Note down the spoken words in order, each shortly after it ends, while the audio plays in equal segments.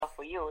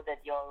you that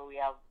we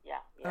have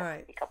All right.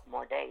 to pick up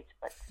more dates.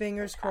 But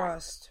fingers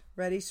crossed.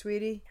 Ready,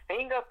 sweetie?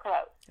 Finger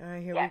crossed. All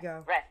right, here we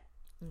go. Ready.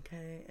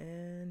 Okay,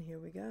 and here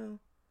we go.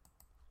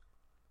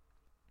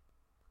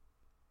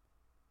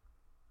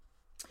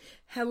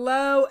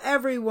 Hello,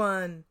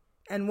 everyone,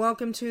 and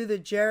welcome to the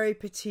Geri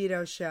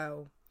Petito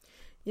Show.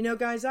 You know,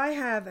 guys, I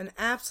have an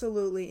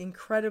absolutely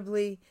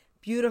incredibly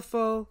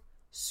beautiful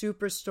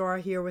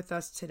superstar here with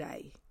us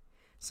today.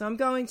 So I'm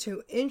going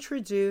to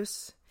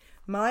introduce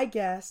my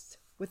guest,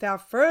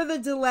 without further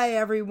delay,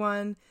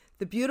 everyone,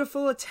 the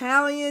beautiful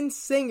Italian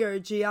singer,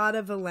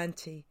 GIADA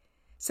Valenti.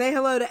 Say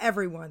hello to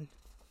everyone.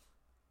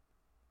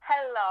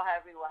 Hello,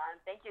 everyone.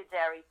 Thank you,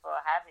 Geri, for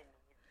having me.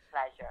 It's a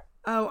pleasure.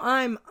 Oh,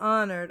 I'm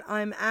honored.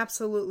 I'm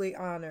absolutely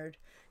honored.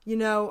 You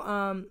know,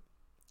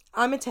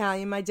 I'm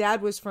Italian. My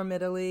dad was from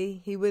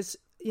Italy. He was,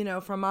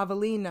 from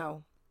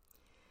Avellino.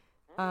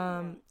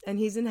 And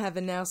he's in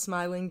heaven now,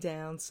 smiling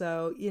down.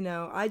 So,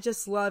 I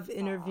just love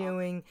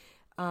interviewing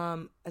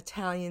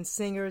Italian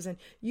singers. And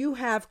you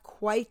have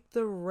quite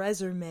the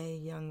resume,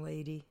 young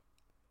lady.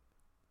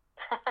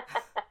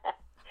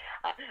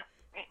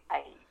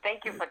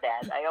 Thank you for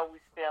that. I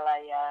always feel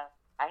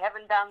I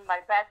haven't done my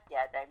best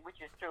yet, which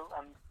is true.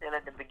 I'm still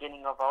at the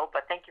beginning of all,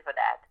 but thank you for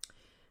that.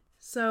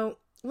 So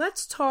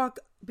let's talk.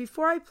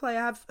 Before I play,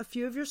 I have a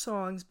few of your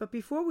songs, but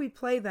before we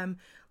play them,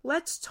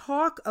 let's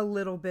talk a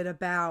little bit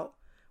about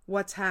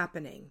what's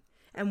happening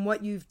and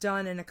what you've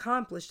done and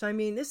accomplished. I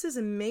mean, this is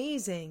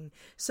amazing.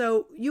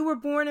 So you were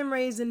born and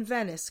raised in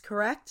Venice,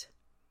 correct?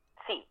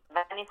 Sì,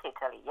 Venice,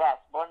 Italy. Yes,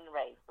 born and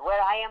raised.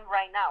 Where I am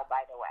right now,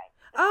 by the way.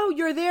 Oh,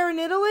 you're there in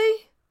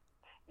Italy?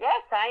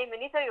 Yes, I am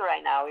in Italy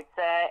right now. It's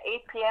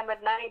 8 p.m.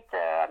 at night.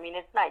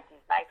 It's night.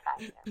 It's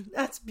nighttime. Yeah.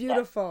 That's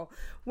beautiful. Yes.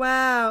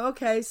 Wow.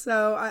 Okay,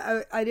 so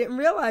I didn't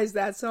realize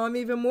that, so I'm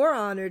even more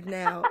honored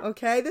now.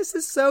 Okay, this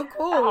is so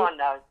cool. Oh,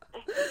 no.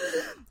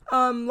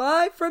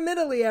 Live from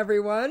Italy,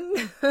 everyone.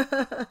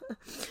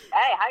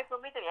 Hey, hi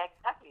from Italy.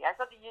 Exactly. I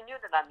thought that you knew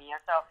that I'm here.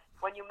 So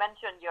when you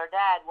mentioned your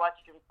dad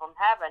watching from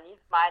heaven,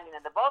 he's smiling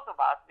at the both of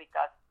us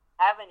because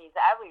heaven is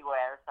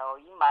everywhere. So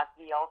he must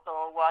be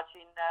also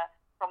watching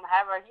from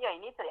heaven here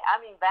in Italy. I'm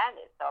in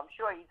Venice, so I'm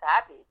sure he's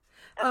happy.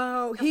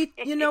 Oh,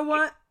 you know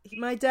what?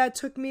 My dad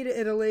took me to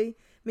Italy,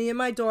 me and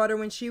my daughter,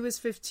 when she was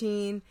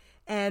 15,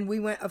 and we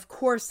went, of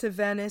course, to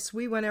Venice.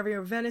 We went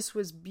everywhere. Venice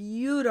was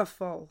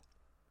beautiful.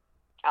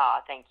 Oh,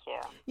 thank you.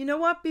 You know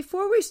what?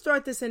 Before we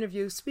start this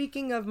interview,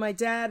 speaking of my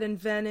dad and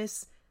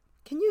Venice,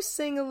 can you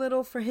sing a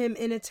little for him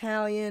in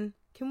Italian?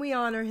 Can we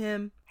honor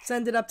him?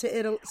 Send it up to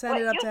Italy.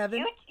 Send it up to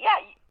heaven.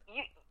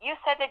 You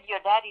said that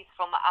your dad is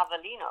from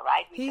Avellino,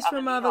 right? He's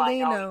from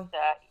Avellino.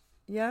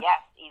 Yeah.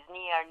 Yes, he's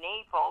near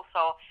Naples.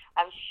 So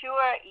I'm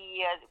sure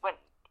he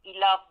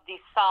loves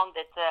this song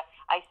that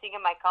I sing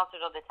in my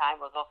concert all the time.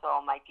 Was also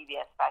on my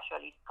PBS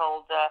special. It's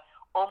called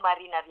O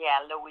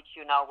Marinariello, which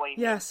what it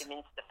means. It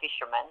means the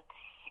fisherman.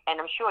 And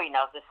I'm sure he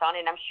knows the song,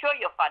 and I'm sure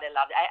your father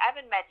loved it. I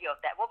haven't met your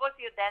dad. What was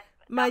your dad's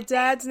name? My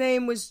dad's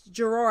name was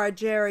Gerard.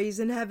 Geri.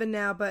 He's in heaven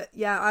now, but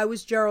yeah, I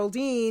was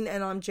Geraldine,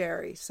 and I'm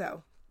Geri,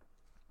 So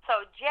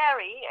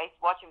Geri is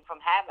watching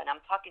from heaven.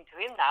 I'm talking to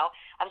him now.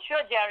 I'm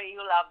sure, Geri,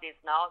 you love this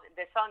now.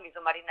 The song is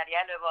O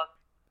Marinariello. It was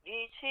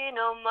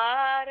Vicino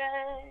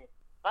mare,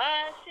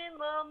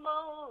 facimo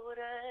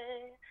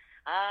amore,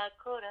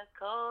 ancora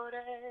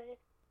core,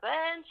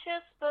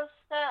 vence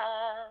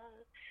spostar,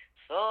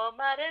 so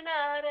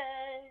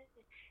marinare,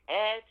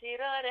 e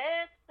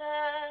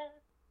tirarezza,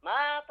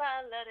 ma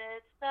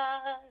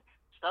ballarezza,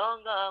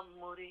 song a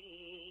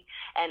morì.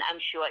 And I'm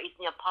sure it's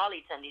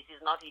Neapolitan. This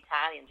is not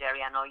Italian,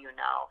 Geri. I know you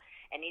know.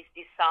 And it's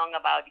this song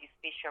about this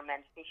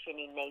fisherman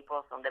fishing in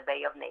Naples, on the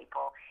Bay of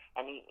Naples,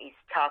 and he's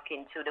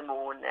talking to the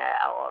moon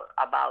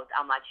about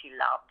how much he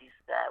loved this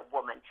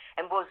woman.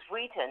 And was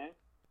written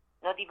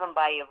not even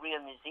by a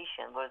real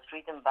musician, was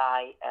written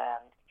by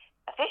a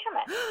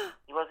fisherman.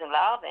 He was in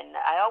love, and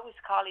I always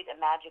call it a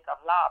magic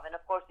of love. And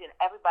of course,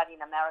 everybody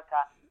in America,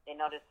 they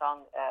know the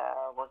song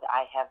was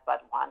I Have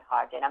But One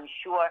Heart. And I'm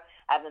sure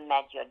I haven't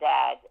met your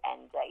dad,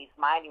 and he's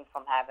smiling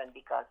from heaven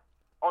because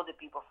all the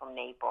people from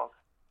Naples,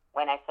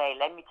 when I say,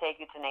 let me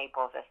take you to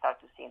Naples, I start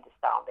to sing the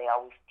song. They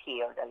always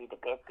teared a little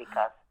bit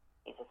because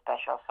it's a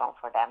special song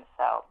for them.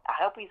 So I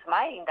hope he's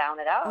smiling down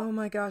it out. Oh,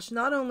 my gosh.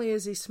 Not only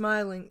is he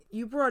smiling,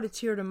 you brought a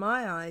tear to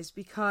my eyes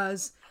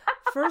because,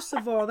 first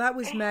of all, that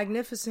was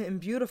magnificent and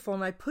beautiful,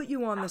 and I put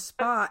you on the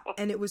spot,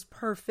 and it was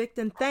perfect,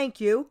 and thank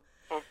you.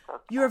 It's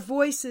okay. Your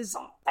voice is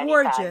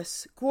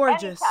gorgeous,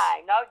 gorgeous.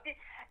 Anytime.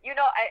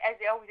 No, as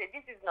I always say,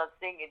 this is not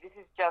singing. This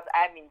is just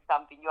adding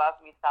something. You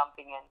ask me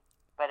something,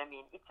 but I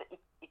mean, it's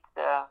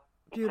a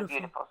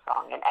beautiful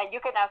song, and you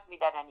can ask me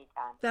that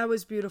anytime. That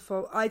was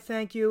beautiful. I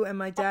thank you, and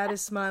my dad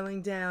is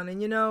smiling down.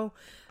 And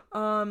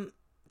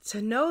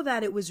to know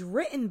that it was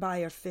written by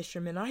a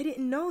fisherman, I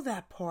didn't know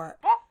that part.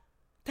 Yeah.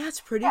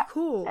 That's pretty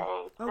cool.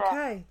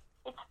 Okay.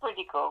 It's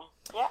pretty cool.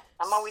 Yeah.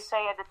 I'm always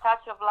saying, at the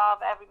touch of love,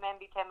 every man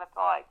became a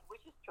poet,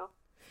 which is true.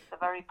 It's a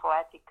very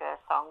poetic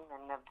song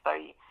and a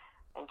very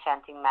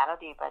enchanting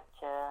melody, but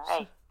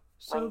hey.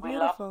 So when we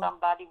beautiful. love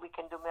somebody, we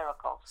can do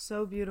miracles.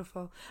 So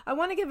beautiful. I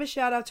want to give a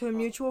shout out to a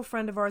mutual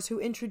friend of ours who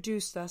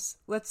introduced us.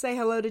 Let's say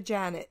hello to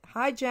Janet.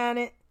 Hi,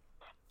 Janet.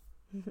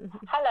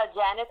 Hello,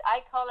 Janet.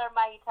 I call her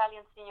my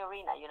Italian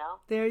signorina, you know.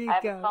 There you go. I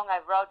have go. a song I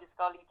wrote. It's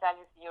called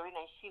Italian Signorina,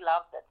 and she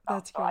loves that song.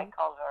 That's so great. I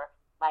call her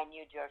my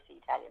New Jersey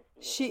Italian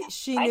signorina.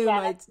 She Hi, knew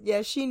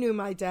Janet. she knew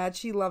my dad.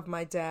 She loved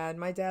my dad.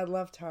 My dad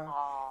loved her.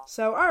 Oh.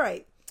 So, all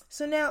right.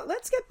 So now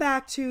let's get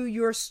back to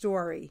your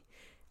story.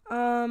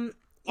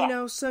 You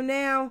know, so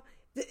now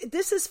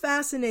this is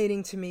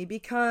fascinating to me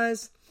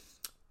because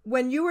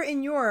when you were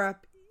in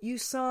Europe, you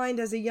signed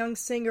as a young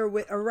singer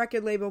with a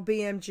record label,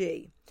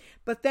 BMG.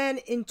 But then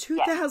in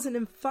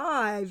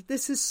 2005,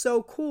 this is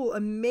so cool, a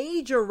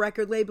major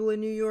record label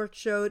in New York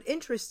showed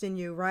interest in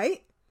you,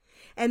 right?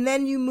 And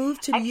then you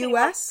moved to the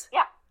U.S.?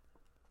 Yeah,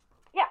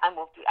 I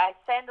moved to. I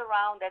sent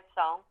around that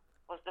song.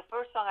 Was the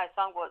first song I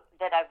sung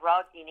that I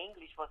wrote in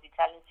English was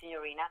Italian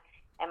Signorina.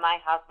 And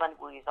my husband,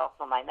 who is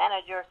also my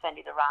manager, sent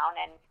it around.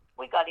 And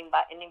we got an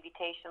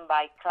invitation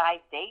by Clive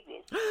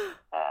Davis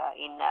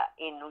in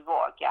New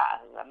York.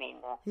 Yeah, I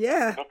mean,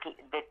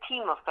 the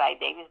team of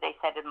Clive Davis, they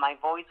said that my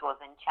voice was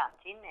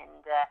enchanting, and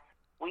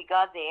we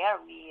got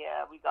there. We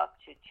got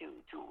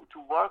to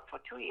work for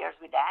 2 years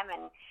with them,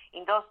 and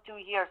in those 2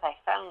 years, I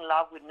fell in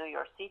love with New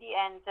York City,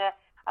 and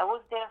I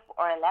was there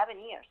for 11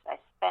 years. I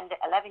spent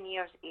 11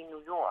 years in New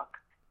York,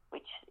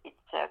 which it's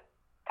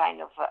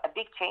kind of a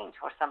big change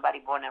for somebody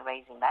born and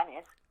raised in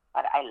Venice,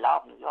 but I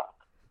love New York.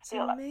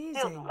 Still do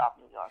love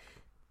New York.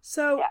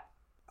 So,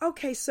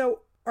 okay,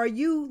 so are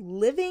you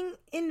living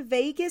in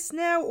Vegas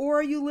now, or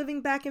are you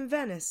living back in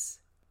Venice?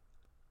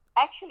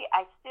 Actually,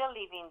 I still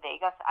live in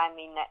Vegas. I'm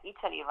in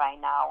Italy right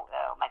now.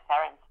 My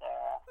parents,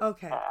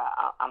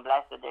 I'm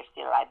blessed that they're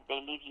still alive.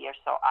 They live here,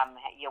 so I'm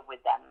here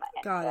with them.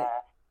 And, Got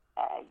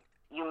it.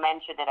 You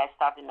mentioned that I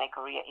started my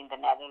career in the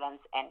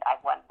Netherlands, and I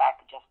went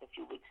back just a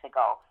few weeks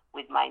ago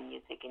with my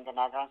music in the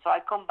Netherlands. So I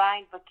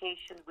combined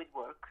vacation with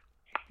work.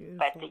 Beautiful.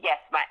 But yes,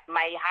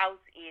 my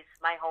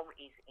home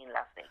is in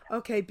Las Vegas.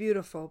 Okay,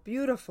 beautiful.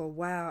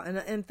 Wow,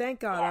 and thank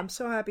God. I'm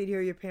so happy to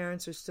hear your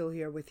parents are still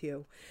here with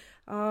you.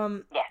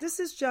 This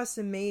is just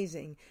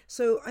amazing.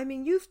 So, I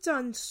mean, you've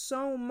done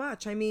so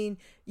much. I mean,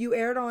 you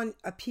aired on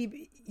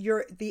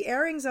the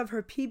airings of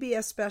her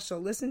PBS special.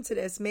 Listen to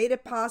this. Made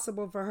it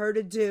possible for her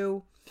to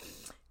do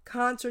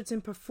concerts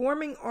in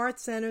performing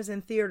arts centers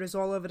and theaters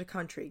all over the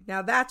country.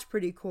 Now, that's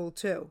pretty cool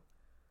too.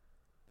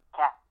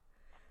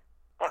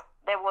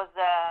 There was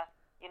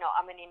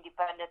I'm an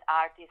independent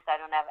artist. I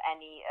don't have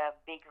any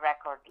big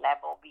record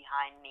label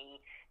behind me.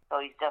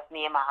 So it's just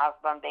me and my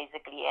husband,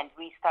 basically. And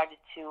we started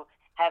to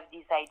have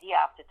this idea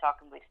after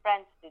talking with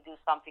friends to do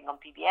something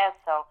on PBS.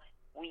 So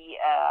we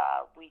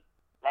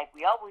like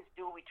we always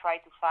do, we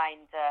try to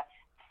find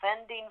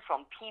funding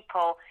from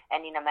people.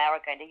 And in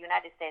America, in the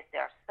United States,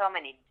 there are so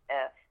many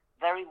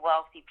very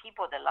wealthy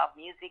people that love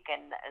music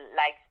and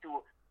likes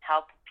to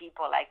help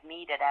people like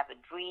me that have a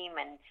dream,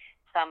 and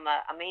some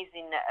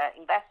amazing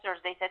investors.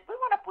 They said, we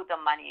want to put the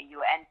money in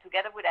you. And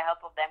together with the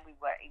help of them, we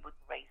were able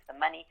to raise the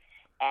money.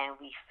 And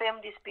we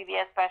filmed this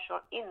PBS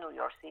special in New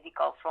York City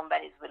called From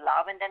Venice with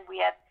Love. And then we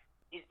had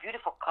this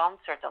beautiful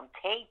concert on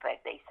tape, as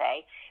they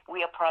say.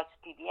 We approached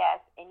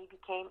PBS, and it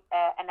became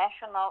a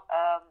national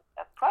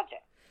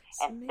project.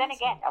 And then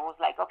again, I was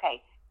like,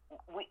 okay,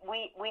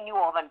 we knew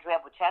of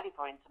Andrea Bocelli,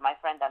 for instance, my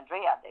friend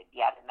Andrea, they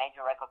had a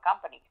major record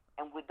company.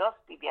 And with those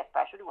PBS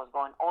specials, it was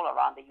going all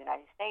around the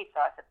United States. So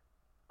I said,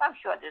 I'm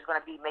sure there's going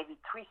to be maybe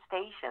 3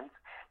 stations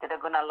that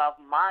are going to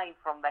love mine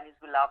From Venice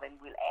with Love and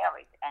will air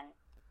it. And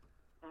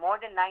more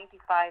than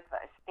 95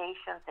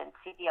 stations and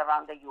cities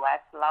around the U.S.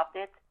 loved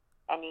it.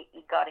 And it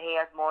got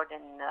aired more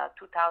than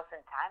 2,000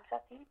 times, I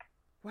think.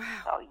 Wow.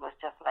 So it was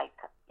just like,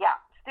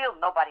 still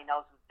nobody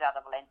knows who GIADA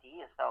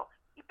Valenti is. So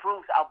it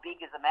proves how big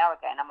is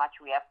America and how much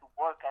we have to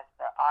work as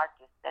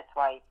artists. That's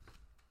why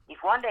if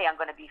one day I'm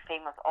going to be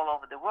famous all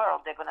over the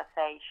world, they're going to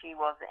say she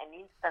was an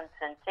instant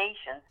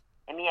sensation.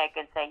 And me, I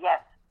can say, yes,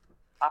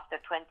 after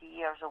 20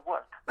 years of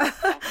work. That's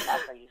what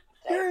I used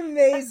to say. You're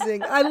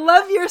amazing. I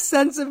love your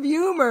sense of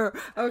humor,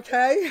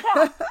 okay?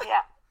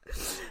 Yeah.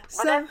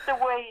 But that's the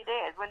way it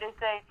is. When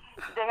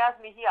they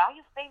ask me here, are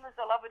you famous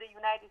all over the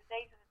United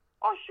States?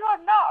 Oh, sure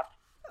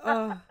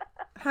not.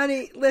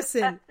 Honey,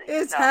 listen,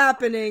 it's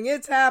happening.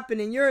 It's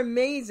happening. You're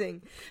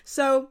amazing.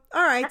 So,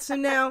 all right. So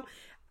now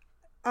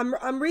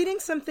I'm reading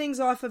some things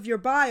off of your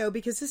bio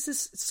because this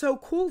is so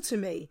cool to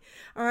me.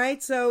 All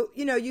right. So,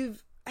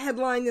 you've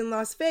headlined in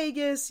Las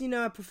Vegas,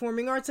 at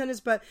performing arts centers,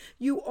 but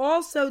you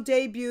also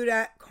debuted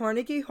at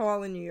Carnegie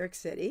Hall in New York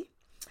City.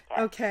 Yes.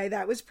 Okay,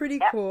 that was pretty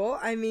cool.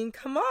 I mean,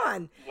 come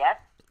on. Yes.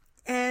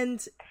 And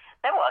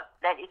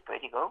that is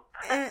pretty cool.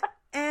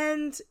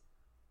 and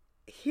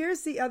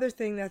here's the other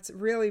thing that's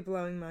really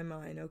blowing my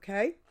mind,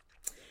 okay?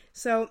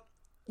 So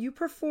you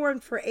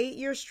performed for 8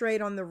 years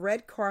straight on the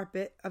red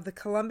carpet of the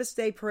Columbus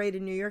Day Parade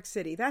in New York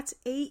City. That's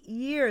 8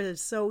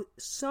 years.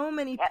 So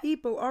many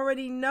people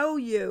already know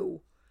you.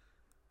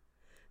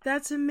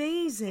 That's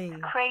amazing.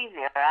 It's crazy,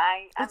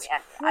 right? It's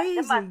crazy.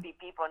 There crazy. must be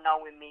people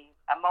knowing me.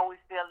 I'm always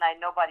feeling like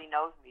nobody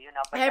knows me,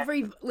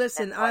 But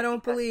Listen, I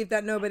don't believe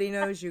that nobody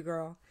knows you,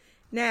 girl.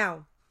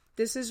 Now,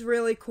 this is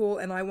really cool,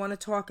 and I want to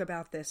talk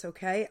about this,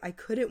 okay? I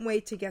couldn't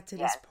wait to get to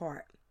this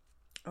part.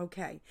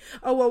 Okay.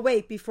 Oh, well,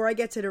 wait, before I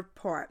get to the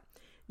part,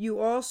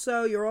 you're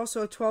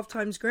also a 12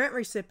 times grant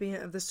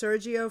recipient of the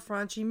Sergio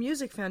Franchi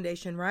Music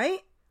Foundation,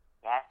 right?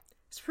 Yes.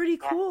 It's pretty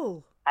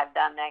cool. I've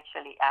done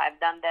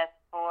that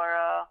for,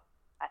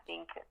 I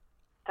think,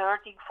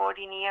 13,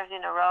 14 years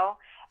in a row.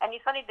 And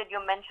it's funny that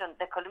you mentioned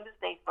the Columbus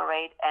Day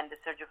Parade and the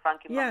Sergio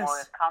Franchi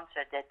Memorial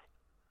Concert. That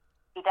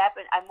it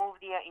happened. I moved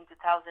here in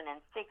 2006.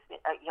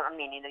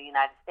 In the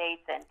United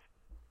States, and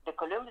the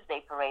Columbus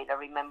Day Parade. I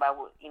remember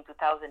in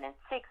 2006,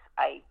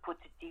 I put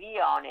the TV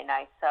on and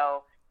I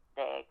saw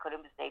the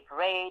Columbus Day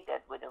Parade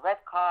with the red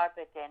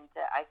carpet, and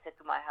I said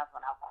to my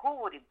husband, "How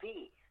cool would it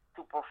be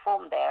to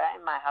perform there?"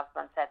 And my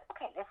husband said,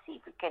 "Okay, let's see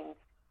if we can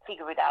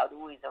figure it out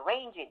who is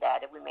arranging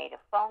that." And we made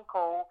a phone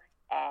call,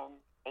 and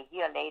a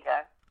year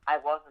later, I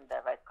was on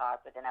the red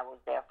carpet, and I was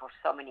there for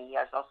so many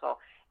years. Also,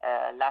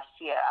 last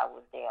year I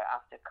was there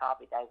after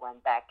COVID. I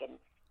went back, and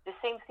the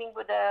same thing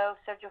with the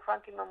Sergio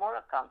Franchi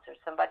Memorial Concert.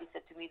 Somebody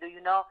said to me, "Do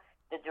you know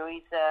that there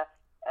is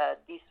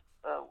this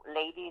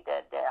lady,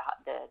 the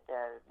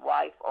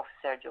wife of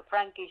Sergio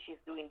Franchi? She's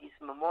doing this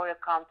memorial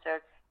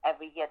concert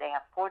every year. They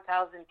have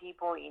 4,000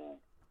 people in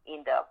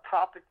the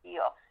property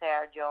of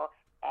Sergio."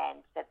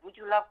 And said, "Would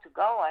you love to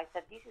go?" I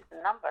said, "This is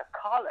the number.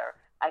 Call her."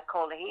 I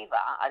call Eva.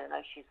 I don't know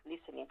if she's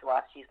listening to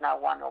us. She's now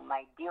one of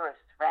my dearest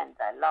friends.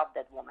 I love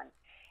that woman.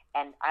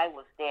 And I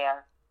was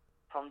there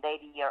from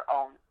that year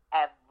on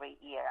every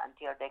year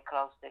until they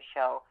closed the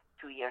show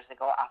 2 years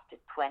ago after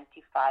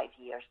 25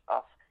 years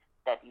of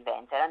that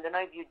event. And I don't know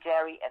if you,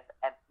 Geri,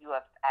 if you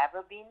have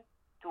ever been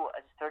to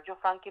a Sergio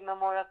Franchi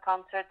Memorial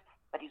Concert,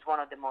 but it's one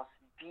of the most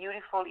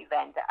beautiful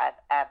events I've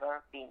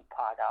ever been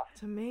part of.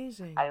 It's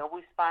amazing. I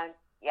always find,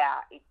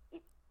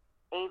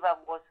 Eva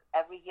was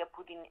every year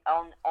putting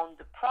on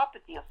the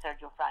property of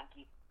Sergio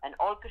Franchi an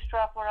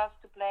orchestra for us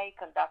to play,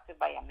 conducted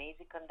by an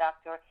amazing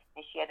conductor,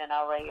 and she had an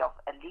array of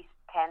at least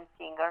 10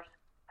 singers.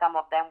 Some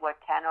of them were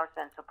tenors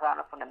and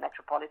sopranos from the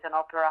Metropolitan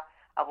Opera.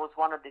 I was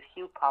one of the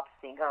few pop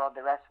singers, or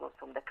the rest was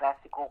from the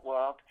classical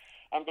world.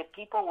 And the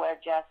people were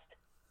just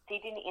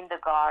sitting in the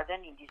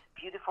garden, in this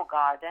beautiful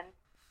garden.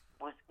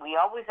 We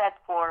always had,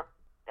 for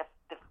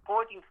the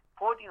 14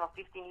 or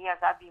 15 years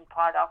I've been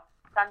part of,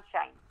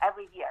 sunshine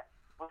every year.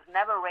 It was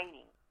never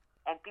raining.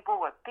 And people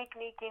were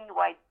picnicking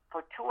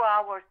for 2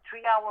 hours,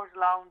 3 hours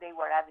long. They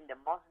were having the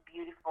most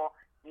beautiful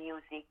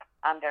music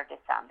under the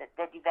sun.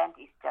 That event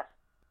is just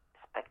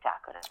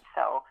spectacular.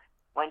 So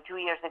when 2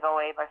 years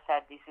ago Eva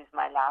said, "This is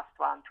my last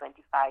one,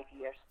 25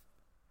 years,"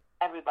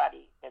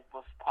 everybody that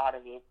was part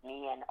of it,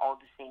 me and all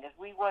the singers,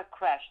 we were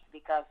crushed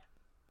because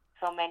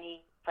so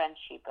many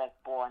friendships are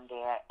born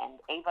there. And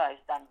Eva has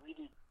done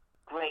really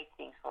great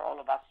things for all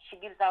of us. She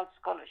gives out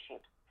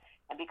scholarships.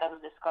 And because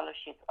of the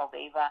scholarship of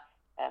Eva,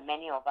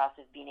 many of us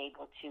have been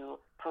able to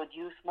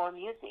produce more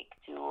music,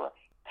 to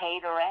pay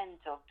the rent,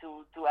 or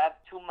to have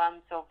 2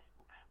 months of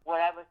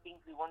whatever things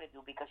we want to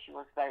do, because she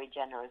was very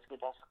generous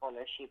with our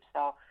scholarship.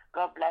 So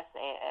God bless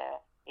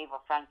Eva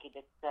Franchi.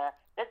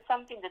 That's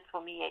something that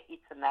for me,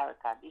 it's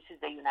America. This is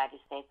the United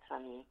States for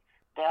me.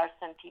 There are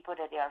some people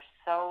that they are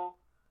so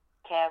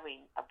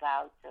caring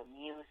about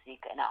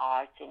music and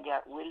arts, and they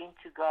are willing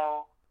to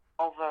go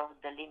over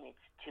the limits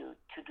to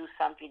do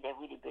something they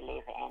really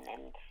believe in.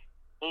 And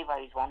Eva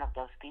is one of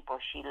those people.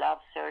 She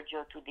loves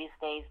Sergio to these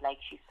days,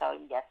 like she saw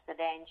him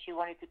yesterday, and she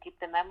wanted to keep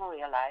the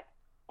memory alive.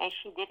 And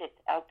she did it,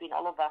 helping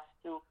all of us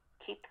to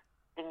keep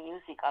the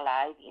music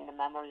alive in the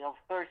memory of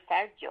her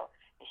Sergio,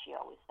 as she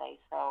always says.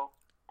 So,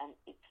 and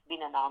it's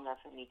been an honor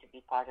for me to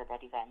be part of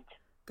that event.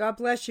 God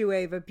bless you,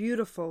 Eva.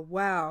 Beautiful.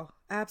 Wow.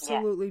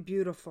 Absolutely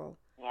beautiful.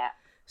 Yeah.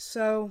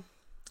 So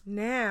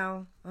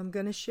now I'm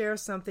going to share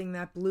something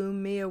that blew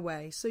me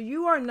away. So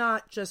you are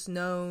not just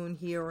known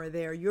here or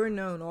there. You're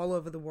known all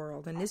over the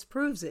world, and this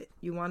proves it.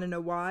 You want to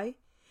know why?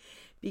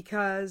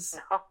 Because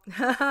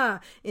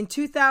in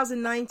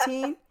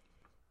 2019,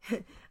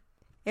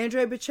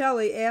 Andrea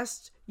Bocelli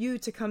asked you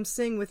to come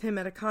sing with him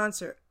at a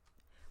concert.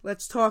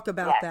 Let's talk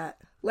about that.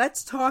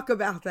 Let's talk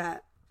about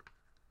that.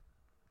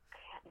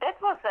 That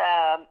was,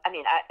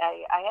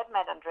 I had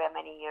met Andrea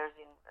many years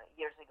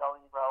ago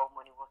in Rome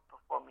when he was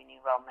performing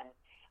in Rome, and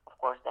of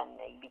course then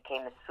he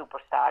became a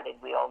superstar that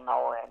we all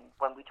know. And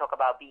when we talk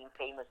about being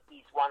famous,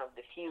 he's one of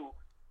the few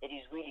that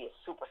is really a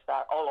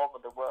superstar all over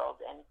the world.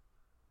 And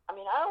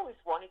I always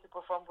wanted to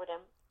perform with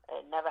him.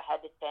 I never had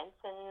the chance.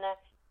 And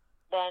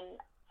then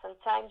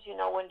sometimes,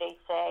 when they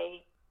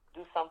say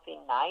do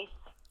something nice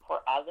for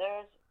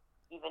others,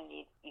 even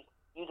if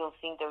you don't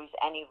think there is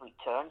any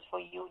returns for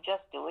you,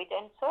 just do it.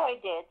 And so I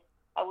did.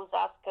 I was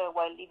asked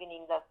while living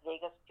in Las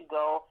Vegas to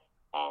go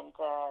and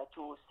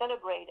to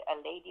celebrate a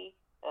lady,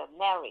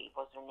 Mary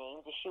was her name.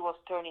 She was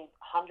turning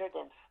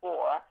 104.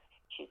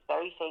 She's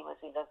very famous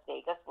in Las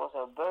Vegas. It was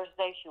her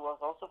birthday. She was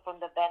also from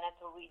the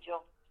Veneto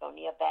region, so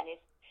near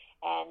Venice.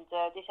 And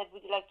they said,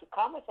 would you like to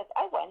come? I said,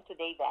 I went to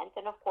the event.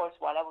 And, of course,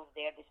 while I was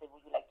there, they said,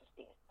 would you like to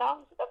sing a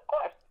song? I said, of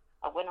course.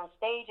 I went on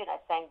stage and I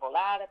sang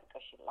Volare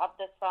because she loved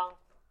that song.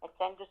 I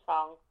sang the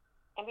song.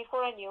 And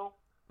before I knew,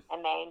 a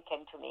man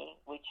came to me,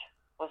 which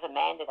was a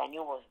man that I knew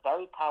was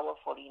very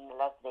powerful in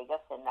Las Vegas.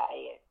 And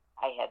I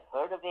had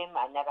heard of him.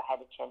 I never had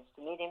a chance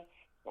to meet him.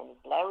 His name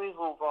is Larry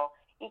Ruvo.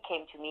 He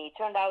came to me. It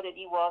turned out that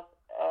he was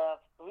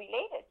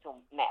related to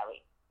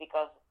Mary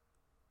because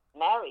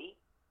Mary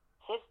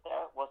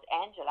sister was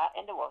Angela,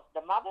 and it was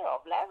the mother of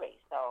Larry.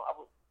 So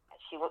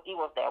he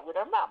was there with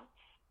her mom.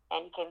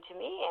 And he came to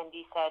me and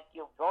he said,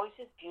 your voice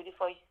is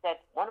beautiful. He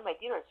said, one of my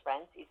dearest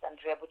friends is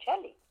Andrea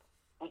Bocelli.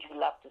 Would you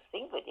love to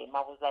sing with him?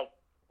 I was like,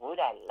 would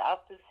I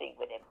love to sing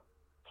with him?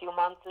 A few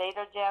months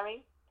later,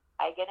 Jerry,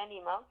 I get an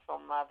email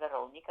from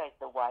Veronica, is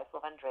the wife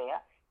of Andrea,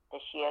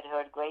 that she had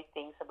heard great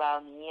things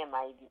about me and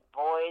my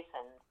voice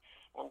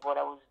and what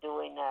I was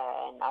doing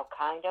and how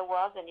kind I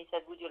was. And he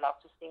said, would you love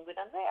to sing with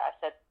Andrea? I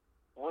said,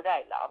 would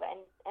I love?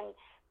 And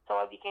so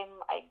I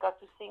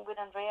got to sing with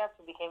Andrea,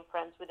 so became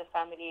friends with the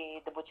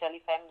family, the Bocelli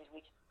family,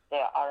 which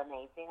they are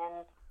amazing.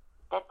 And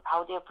that's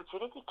how the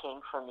opportunity came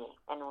for me.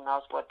 And who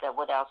knows what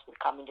else will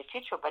come in the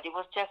future. But it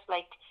was just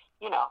like,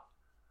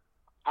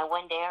 I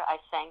went there, I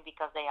sang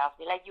because they asked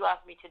me, like you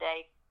asked me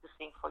today to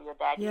sing for your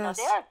dad. Yes.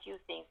 There are a few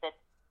things that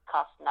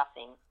cost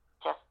nothing,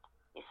 just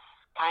is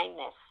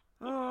kindness.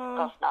 It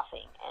costs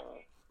nothing. And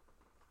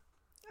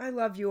I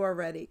love you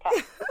already.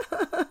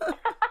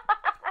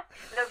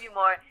 Love you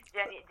more.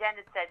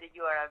 Janet said that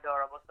you are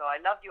adorable, so I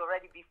loved you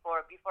already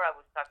before I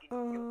was talking to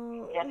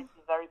you. Janet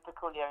is very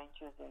peculiar in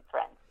choosing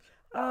friends.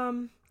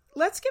 So.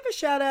 Let's give a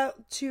shout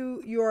out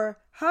to your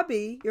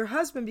hubby, your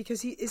husband,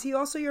 because is he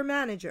also your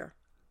manager?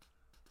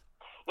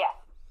 Yeah.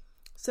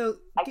 So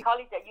I call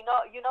it that.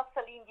 You know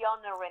Celine Dion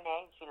and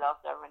Renee. She loves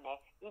her Renee.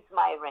 He's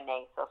my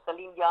Renee. So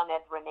Celine Dion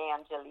had Renee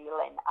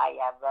Angelil, and I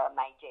have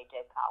my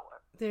JJ Power.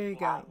 There you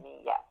go.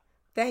 Me. Yeah.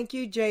 Thank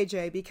you,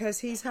 JJ, because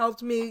he's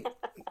helped me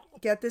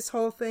get this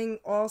whole thing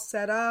all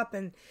set up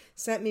and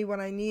sent me what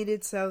I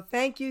needed. So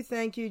thank you,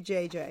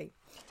 JJ.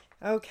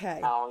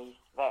 Okay. Oh, he's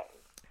very.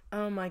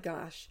 Oh my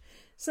gosh.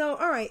 So,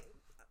 all right.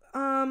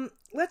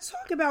 Let's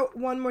talk about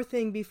one more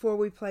thing before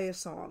we play a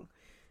song.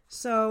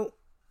 So,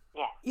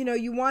 yeah.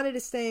 You wanted to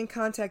stay in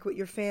contact with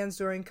your fans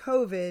during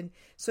COVID,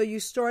 so you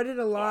started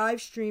a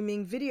live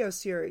streaming video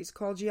series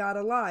called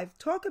GIADA Live.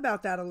 Talk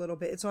about that a little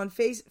bit. It's on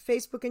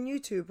Facebook and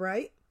YouTube,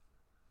 right?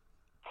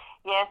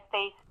 Yes,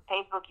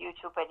 Facebook,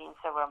 YouTube, and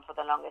Instagram for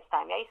the longest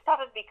time. I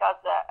started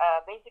because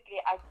basically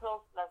I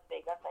closed Las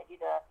Vegas. I did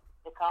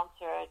the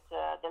concert,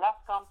 the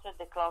last concert.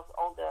 They closed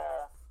all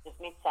the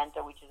Smith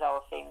Center, which is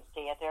our famous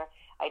theater.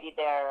 I did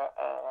their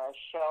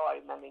show. I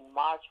remember in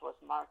March 13,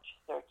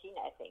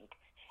 I think.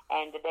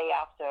 And the day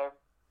after,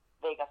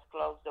 Vegas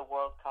closed. The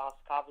world cause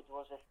COVID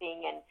was a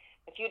thing. And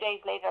a few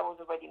days later, I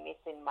was already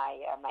missing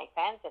my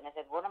fans, and I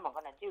said, what am I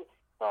going to do?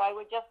 So I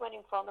just went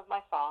in front of my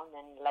phone,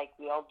 and like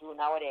we all do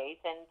nowadays,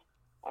 and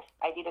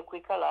I did a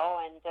quick hello,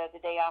 and the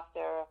day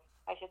after,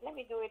 I said, let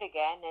me do it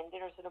again. And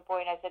there was a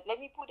point I said, let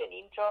me put an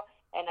intro,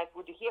 and I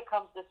put Here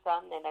Comes the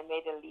Sun, and I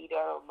made a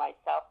leader of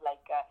myself,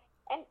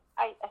 and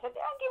I said,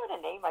 I'll give it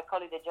a name. I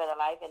call it the GIADA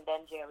Live, and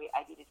then, Jerry,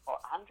 I did it for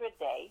 100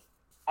 days.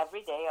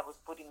 Every day I was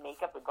putting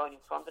makeup and going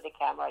in front of the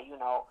camera,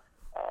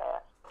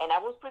 and I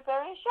was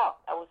preparing a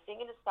show. I was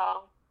singing a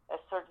song.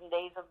 Certain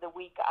days of the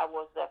week I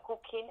was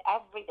cooking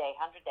every day,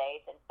 100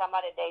 days, and some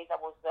other days I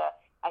said,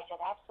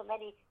 I have so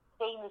many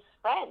famous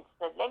friends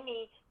that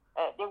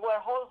they were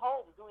whole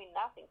homes doing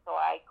nothing. So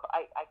I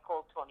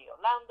called Tony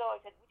Orlando.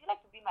 I said, would you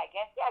like to be my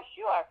guest? Yeah,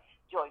 sure.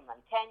 Joy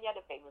Mantegna,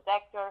 the famous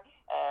actor.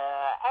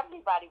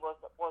 Everybody was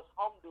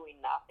home doing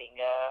nothing.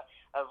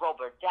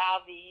 Robert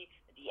Davi,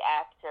 the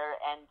actor,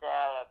 and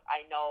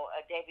I know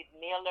David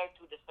Miller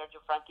to the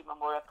Sergio Franchi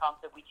Memorial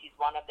Concert, which is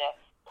one of the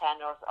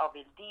tenors of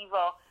Il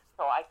Divo.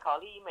 So I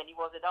called him, and he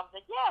was at home.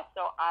 I said, yeah.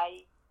 So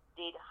I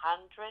did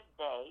 100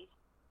 days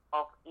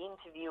of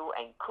interview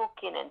and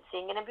cooking and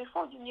singing. And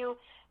before you knew,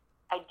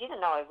 I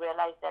didn't know, I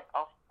realized that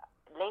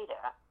later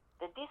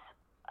that this,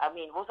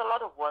 was a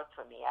lot of work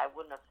for me. I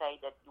would not say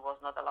that it was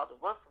not a lot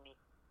of work for me,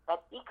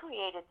 but it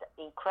created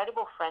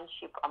incredible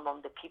friendship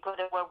among the people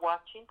that were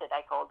watching, that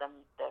I call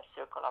them the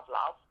circle of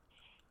love.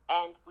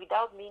 And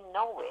without me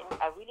knowing,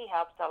 I really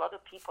helped a lot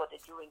of people that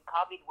during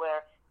COVID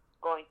were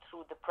going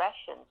through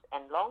depressions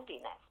and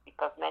loneliness,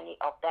 because many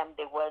of them,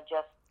 they were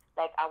just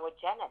like our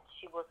Janet.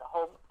 She was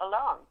home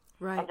alone.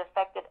 Right. And the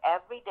fact that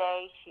every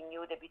day she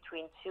knew that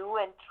between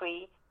 2 and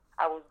 3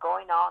 I was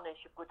going on, and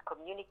she could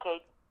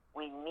communicate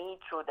with me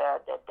through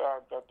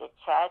the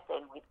chat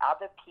and with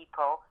other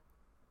people.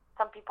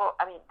 Some people,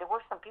 there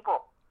were some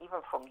people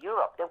even from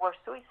Europe, they were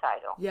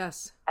suicidal.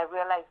 Yes. I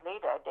realized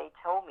later, they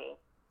told me,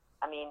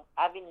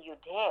 having you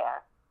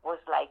there was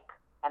like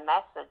a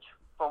message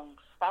from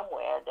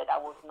somewhere that I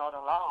was not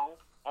alone,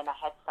 and I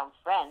had some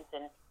friends,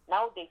 and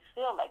now they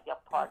feel like they're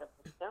part of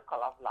the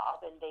circle of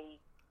love, and they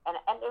And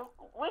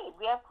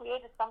we have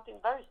created something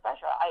very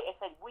special. I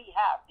said we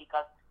have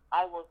because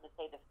I was, let's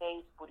say, the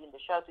face putting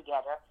the show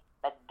together,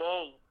 but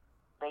they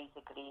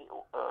basically,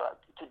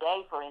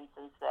 today, for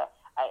instance,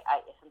 I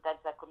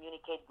sometimes I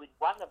communicate with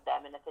one of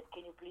them and I said,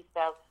 can you please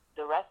tell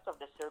the rest of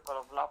the circle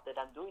of love that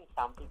I'm doing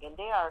something? And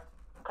they are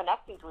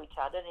connecting to each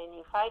other, and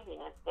in 5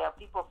 minutes, there are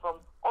people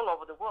from all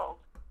over the world.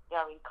 They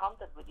are in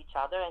contact with each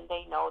other, and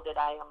they know that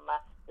I am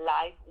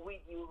live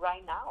with you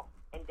right now.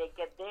 And they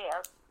get there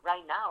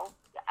right now.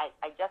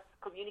 I just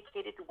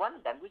communicated to one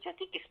of them, which I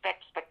think is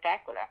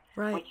spectacular.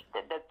 Right. Which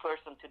that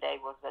person today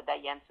was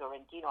Diane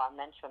Sorrentino. I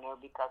mentioned her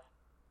because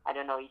I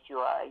don't know if you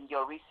in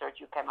your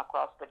research you came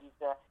across, but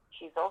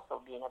she's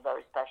also been a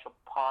very special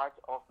part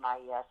of my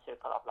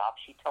circle of love.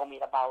 She told me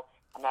about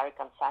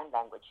American Sign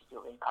Language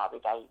during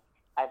COVID.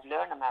 I've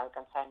learned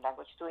American Sign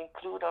Language to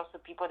include also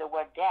people that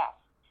were deaf.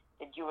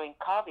 That during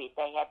COVID,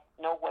 they had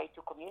no way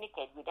to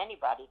communicate with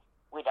anybody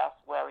with us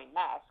wearing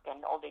masks,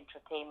 and all the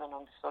entertainment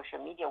on the social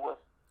media was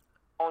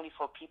only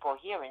for people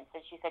hearing. So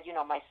she said,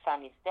 my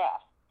son is deaf,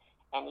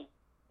 and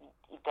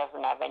he doesn't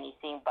have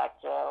anything but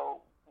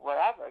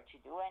wherever to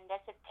do. And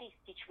I said, please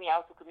teach me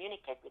how to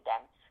communicate with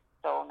them.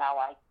 So now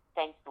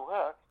thanks to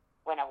her,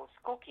 when I was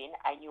cooking,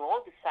 I knew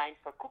all the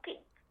signs for cooking.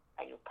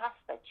 I knew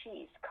pasta,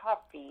 cheese,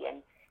 coffee,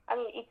 and I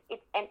mean,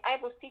 and I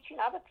was teaching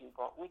other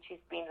people, which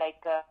has been like,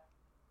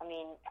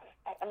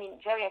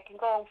 Geri, I can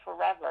go on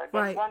forever.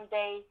 Then one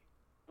day,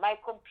 my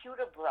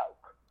computer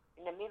broke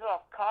in the middle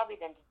of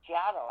COVID and the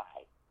GIADA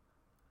Live.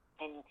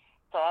 And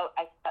so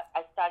I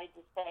started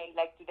to say,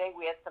 like today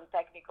we had some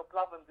technical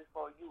problem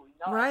before you,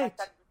 Right. And I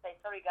started to say,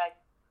 sorry guys,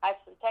 I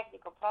have some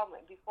technical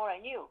problem. Before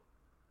I knew,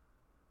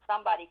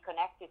 somebody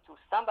connected to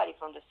somebody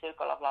from the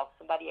circle of love,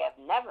 somebody I've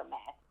never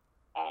met.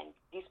 And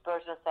this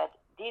person said,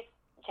 this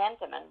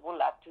gentleman would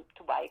love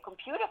to buy a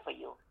computer for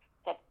you.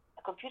 Said,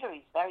 a computer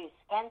is very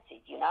expensive,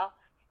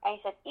 And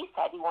he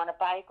said he want to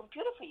buy a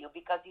computer for you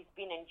because he's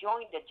been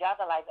enjoying the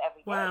GIADA Live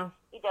every day. Wow.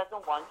 He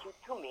doesn't want you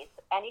to miss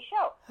any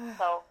show.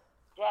 So,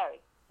 Geri,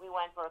 we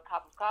went for a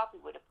cup of coffee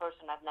with a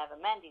person I've never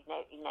met. His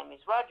name is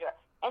Roger.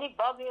 And he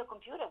bought me a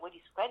computer with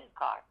his credit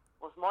card.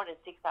 It was more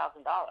than $6,000.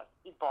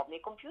 He bought me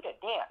a computer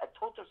there, a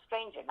total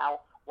stranger,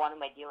 now one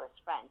of my dearest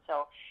friends.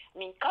 So,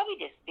 COVID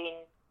has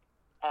been,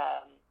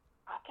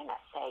 how can I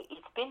say,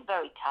 it's been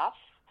very tough.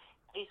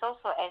 But it's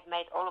also has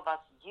made all of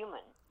us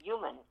human,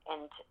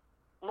 and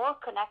more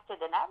connected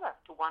than ever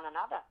to one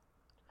another.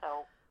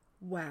 So,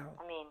 wow.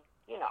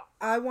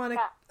 I want to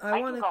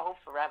go home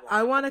forever.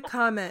 I want to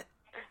comment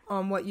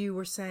on what you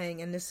were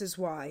saying, and this is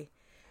why.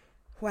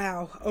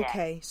 Wow.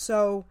 Okay. Yeah.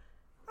 So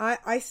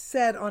I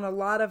said on a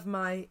lot of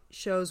my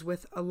shows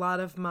with a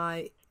lot of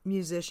my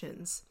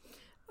musicians,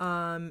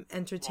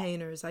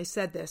 entertainers, I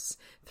said this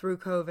through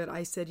COVID.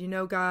 I said,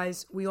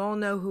 guys, we all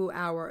know who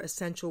our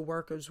essential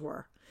workers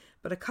were,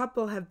 but a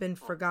couple have been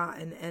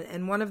forgotten,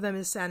 and one of them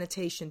is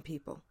sanitation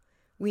people.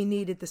 We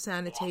needed the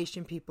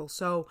sanitation people.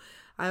 So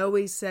I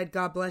always said,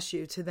 God bless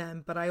you to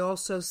them. But I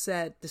also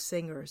said the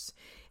singers.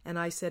 And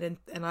I said,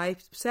 and I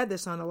said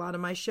this on a lot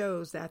of my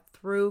shows, that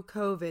through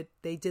COVID,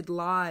 they did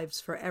lives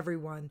for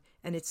everyone.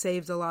 And it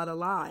saved a lot of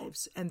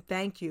lives. And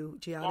thank you,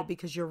 GIADA,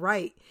 because you're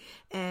right.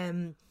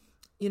 And,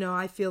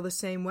 I feel the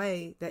same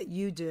way that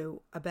you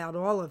do about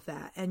all of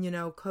that. And,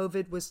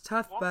 COVID was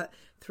tough, but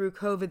through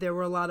COVID, there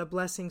were a lot of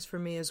blessings for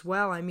me as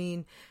well.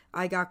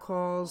 I got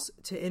calls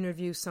to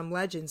interview some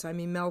legends.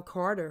 Mel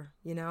Carter,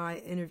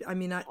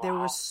 there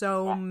were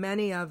so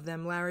many of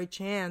them. Larry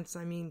Chance,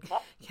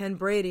 Ken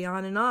Brady,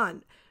 on and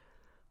on.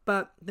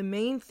 But the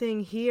main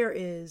thing here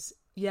is,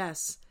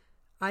 yes,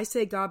 I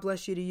say God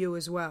bless you to you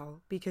as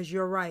well, because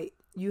you're right.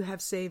 You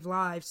have saved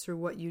lives through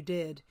what you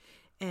did.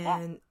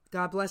 And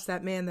God bless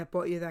that man that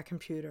bought you that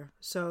computer.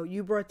 So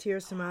you brought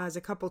tears to my eyes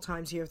a couple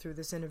times here through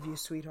this interview,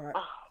 sweetheart.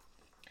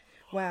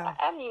 Wow.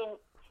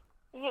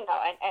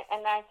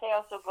 And I say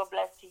also God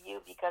bless to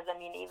you because,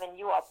 even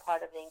you are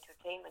part of the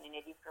entertainment in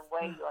a different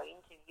way. You are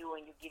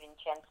interviewing, you're giving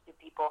chance to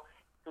people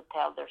to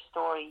tell their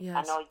story. Yes.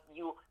 I know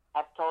you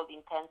have told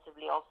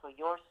intensively also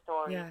your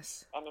story.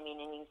 Yes. And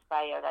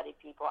inspired other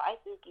people. I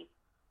think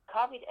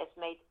COVID has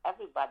made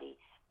everybody,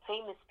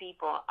 famous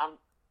people,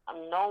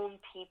 unknown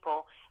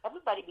people,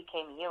 everybody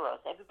became heroes.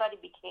 Everybody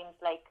became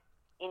like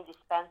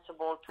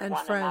indispensable to and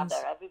one friends.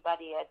 another.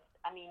 Everybody had,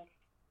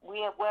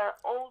 we were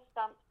all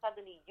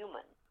suddenly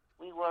human.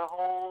 We were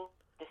all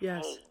the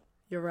same. Yes,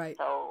 you're right.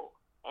 So,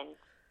 and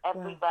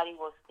everybody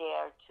was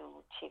there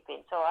to chip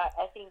in. So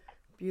I think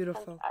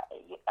beautiful.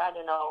 I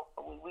don't know.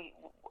 We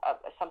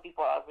some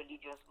people are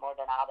religious more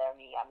than others.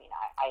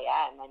 I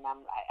am, and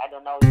I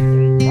don't know if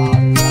there is God.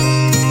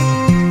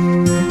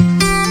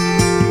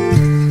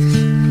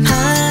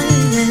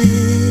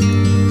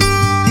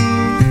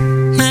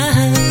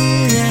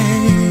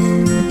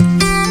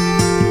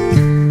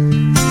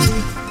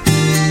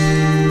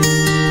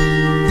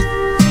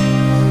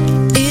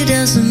 It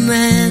doesn't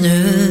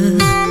matter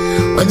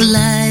what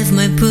life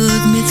might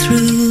put me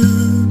through.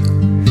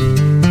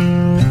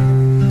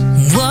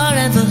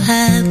 Whatever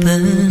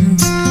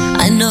happens,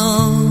 I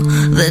know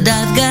that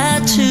I've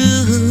got to.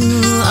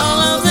 All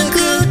of the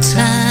good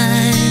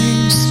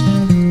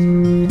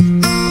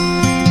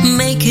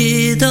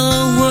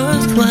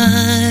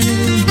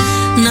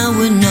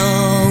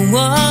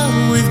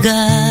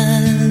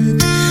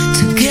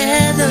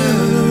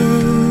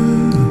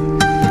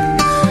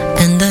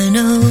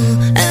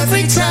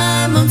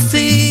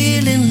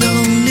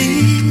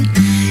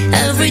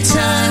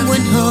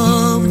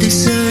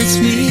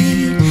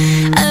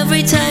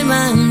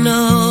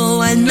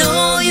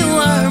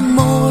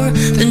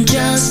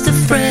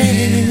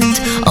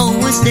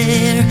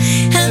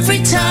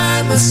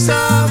time I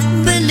stop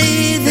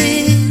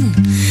believing,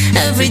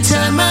 every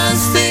time I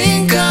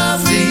think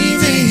of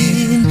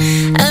leaving,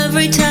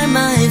 every time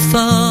I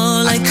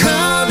fall, I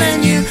call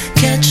and you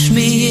catch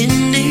me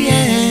in the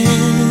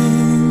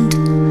end.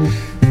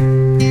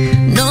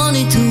 No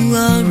need to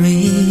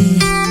worry,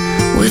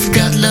 we've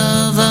got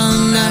love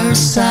on our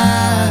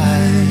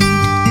side.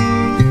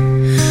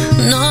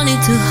 No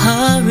need to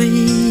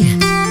hurry,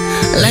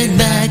 lay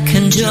back,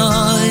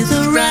 enjoy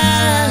the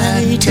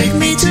ride. Take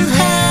me to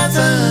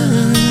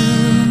heaven,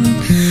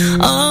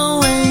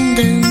 oh, and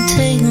then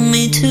take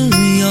me to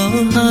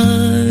your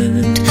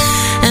heart,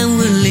 and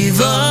we'll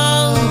leave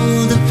all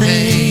the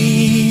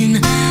pain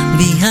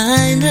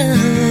behind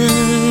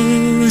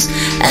us,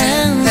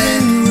 and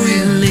then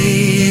we'll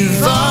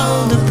leave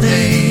all the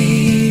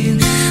pain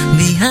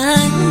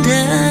behind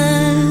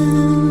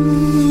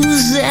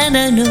us. And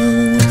I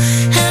know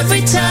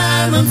every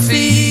time I'm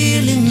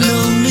feeling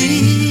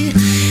lonely,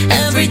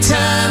 every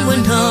time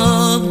when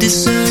hope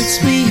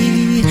deserts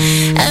me,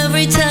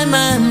 every time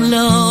I'm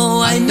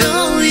low, I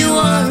know you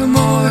are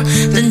more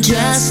than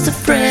just a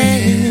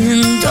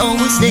friend,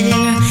 always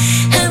there.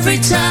 Every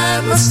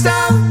time I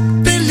stop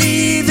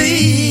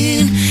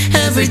believing,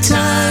 every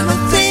time I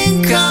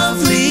think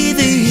of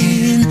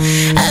leaving,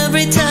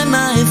 every time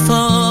I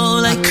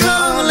fall, I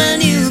call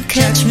and you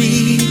catch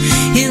me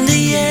in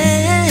the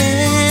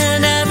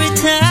end. Every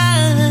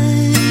time.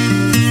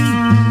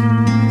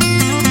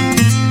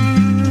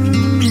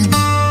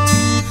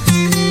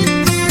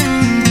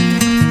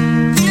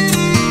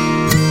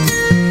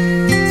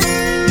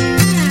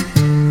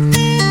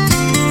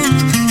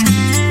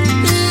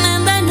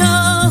 And I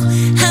know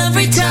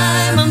every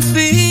time I'm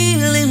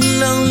feeling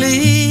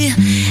lonely,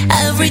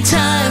 every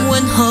time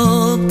when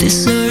hope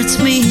deserts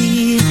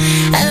me,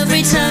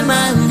 every time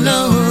I'm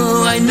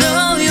low, I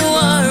know you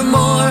are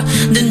more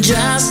than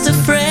just a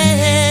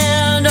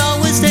friend,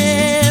 always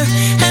there.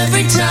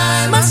 Every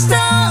time I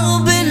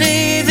stop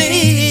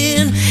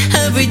believing,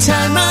 every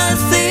time I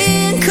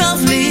think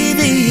of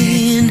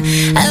leaving,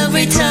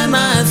 every time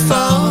I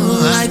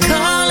fall, I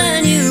call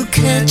and you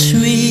catch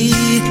me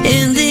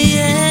in the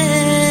end.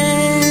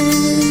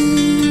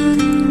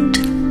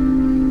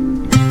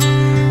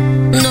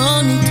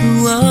 No need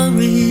to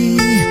worry,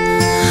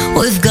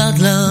 we've got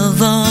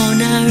love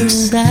on our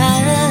side.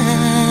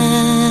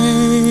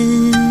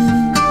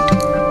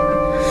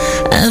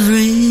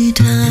 Every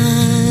time.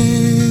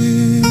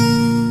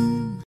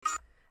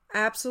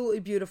 Absolutely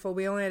beautiful.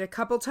 We only had a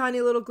couple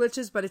tiny little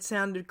glitches, but it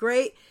sounded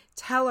great.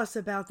 Tell us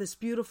about this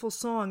beautiful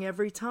song,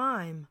 Every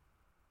Time.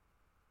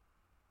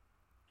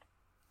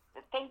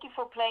 Thank you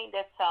for playing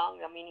that song.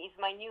 I mean, it's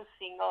my new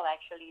single.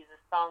 Actually, it's a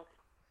song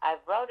I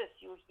wrote a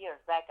few years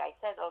back. I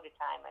said all the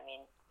time, I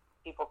mean,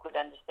 people could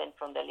understand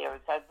from the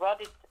lyrics. I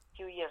wrote it a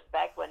few years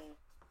back when,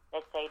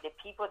 let's say, the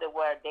people that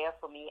were there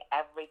for me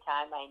every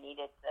time I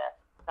needed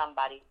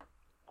somebody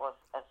was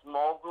a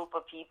small group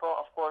of people.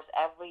 Of course,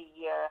 every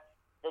year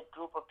the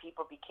group of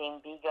people became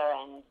bigger,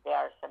 and there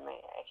are some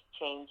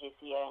exchanges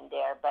here and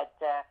there. But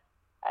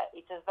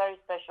it's a very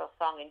special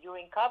song. And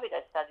during COVID,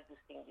 I started to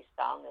sing this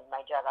song in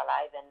my GIADA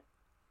Live, and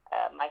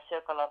my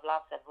circle of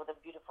love said, "What a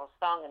beautiful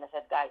song!" And I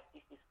said, "Guys,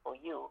 this is for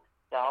you.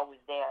 You're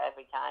always there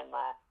every time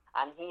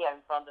I'm here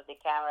in front of the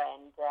camera."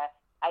 And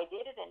I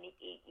did it, and it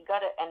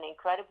got an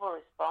incredible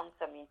response.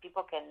 I mean,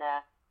 people can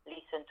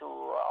listen to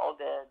all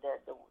the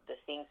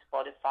things,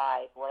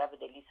 Spotify, wherever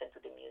they listen to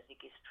the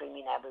music is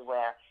streaming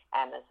everywhere,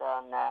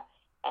 Amazon,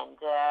 and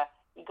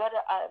you got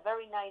a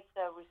very nice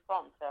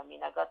response. I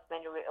mean, I got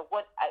many.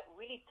 What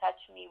really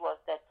touched me was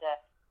that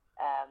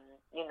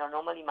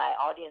normally my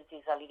audience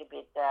is a little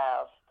bit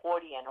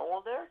 40 and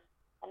older,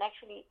 and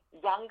actually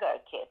younger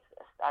kids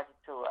started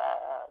to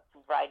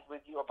write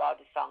review about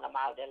the song and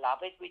how they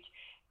love it, which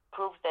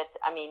proves that,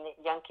 I mean,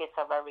 young kids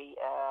are very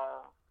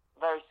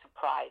very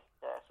surprised.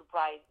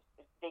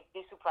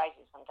 They surprise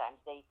you sometimes.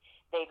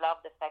 They love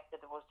the fact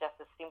that it was just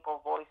a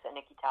simple voice and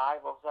a guitar.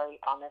 It was very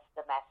honest,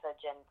 the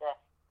message, and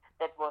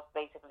that was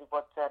basically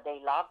what they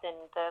loved.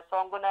 And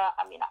so I'm a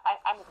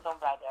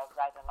songwriter. I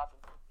write a lot of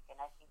music, and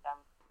I think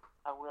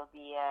I will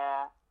be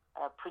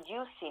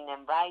producing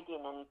and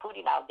writing and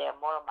putting out there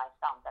more of my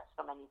songs. There's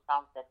so many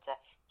songs that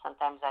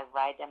sometimes I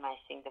write them, I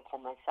sing them for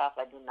myself.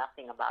 I do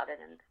nothing about it.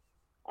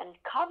 And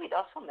COVID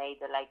also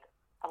made I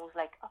was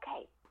like,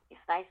 okay,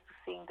 it's nice to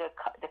sing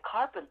the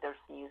Carpenters'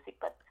 music,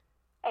 but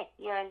hey,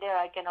 here and there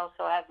I can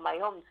also have my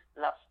own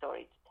love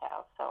story to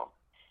tell. So,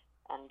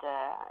 and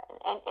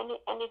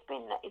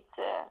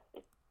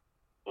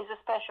it's a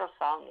special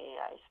song.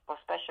 It was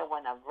special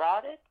when I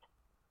wrote it,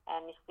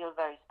 and it's still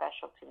very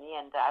special to me.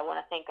 And I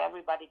want to thank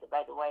everybody that,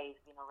 by the way, has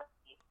been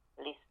already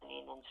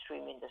listening and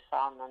streaming the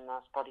song on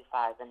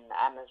Spotify and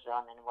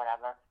Amazon and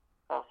whatever.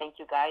 So thank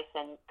you guys,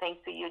 and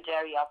thanks to you,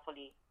 Geri.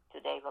 Hopefully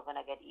today we're going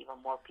to get even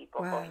more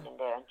people going in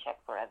there and check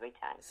for Every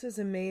Time. This is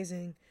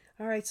amazing.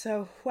 All right,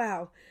 so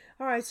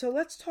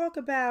let's talk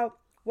about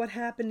what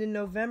happened in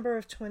November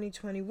of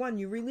 2021.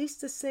 You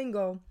released a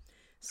single,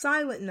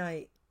 Silent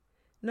Night.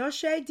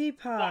 Noche de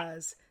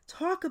Paz. Yes.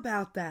 Talk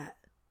about that.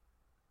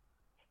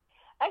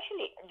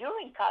 Actually,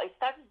 it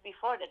started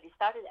before that. It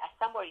started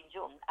somewhere in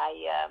June.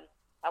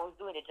 I was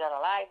doing the GIADA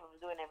Live. I was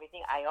doing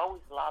everything. I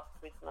always loved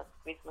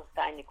Christmas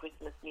time, the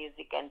Christmas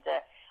music. And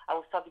I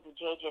was talking to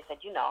JJ. I said,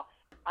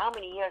 how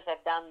many years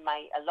I've done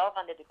my Love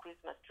Under the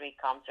Christmas Tree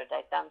concert.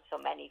 I've done so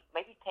many,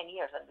 maybe 10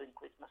 years I'm doing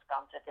Christmas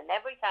concerts. And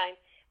every time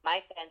my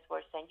fans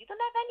were saying, you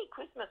don't have any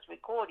Christmas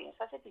recordings.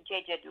 So I said to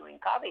JJ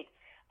during COVID,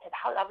 I said,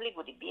 how lovely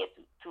would it be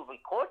to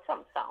record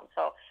some sound?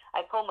 So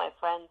I called my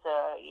friend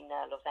in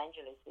Los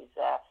Angeles,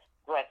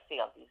 Greg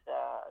Field. He's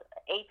an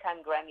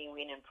 8-time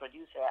Grammy-winning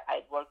producer.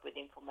 I'd worked with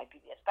him for my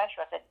PBS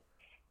special. I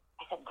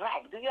said,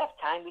 Greg, do you have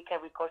time? We can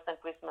record some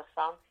Christmas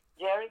songs.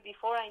 Jerry,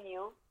 before I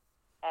knew,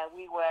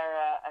 we were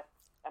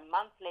a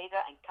month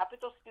later in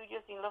Capitol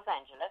Studios in Los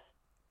Angeles.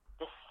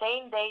 The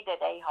same day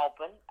that they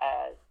opened,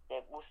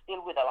 that was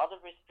still with a lot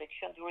of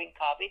restriction during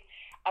COVID,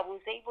 I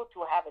was able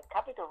to have a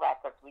Capitol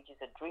Records, which is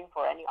a dream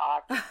for any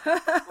artist.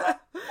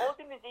 All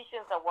the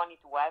musicians I wanted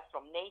to have,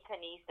 from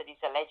Nathan East, that is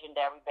a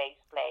legendary bass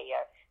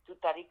player, to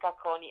Tariq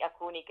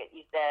Akunik,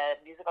 is the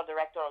musical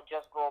director of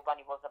Just Grow Up,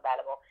 and he was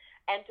available.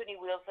 Anthony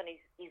Wilson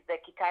is the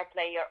guitar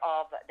player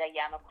of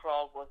Diana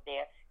Krall, was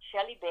there.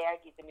 Shelley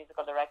Berg is the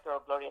musical director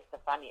of Gloria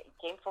Stefani. He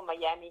came from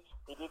Miami.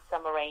 We did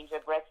some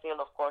arrangement. Brett Field,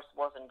 of course,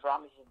 was on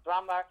drums. He's a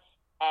drummer.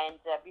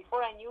 And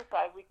before I knew, so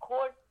I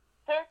recorded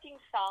 13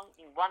 songs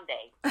in one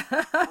day.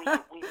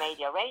 we made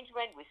the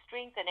arrangement with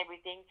strings and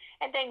everything.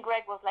 And then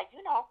Greg was like,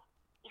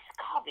 it's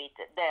COVID.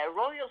 The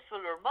Royal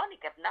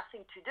Philharmonic have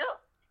nothing to do.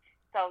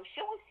 So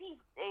she will see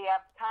they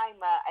have time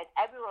at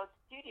Abbey Road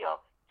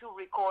Studio to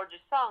record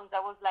the songs.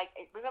 I was like,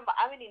 remember,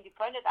 I'm an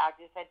independent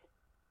artist. I said,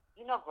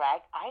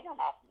 Greg, I don't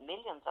have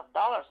millions of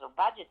dollars of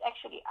budget.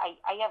 Actually, I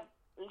have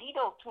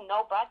little to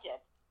no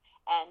budget.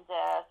 And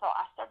so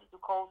I started to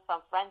call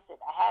some friends that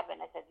I have, and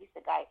I said,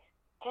 listen, guy,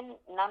 can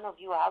none of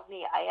you help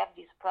me? I have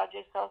this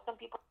project. So some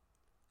people,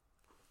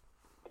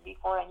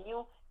 before I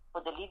knew,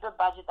 for the little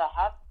budget I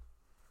have,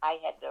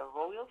 I had the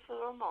Royal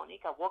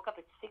Philharmonic. I woke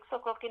up at 6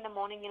 o'clock in the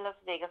morning in Las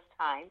Vegas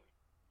time,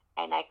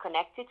 and I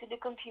connected to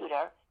the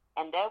computer,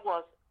 and there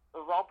was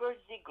Robert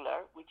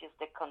Ziegler, which is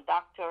the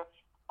conductor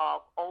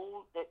of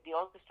all the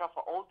orchestra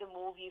for all the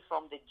movies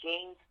from the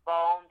James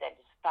Bond and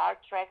the Star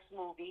Trek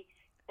movie,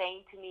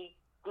 saying to me,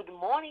 good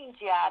morning,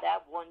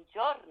 Giada,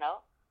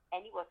 buongiorno,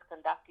 and he was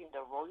conducting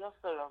the Royal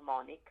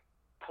Philharmonic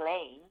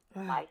playing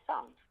my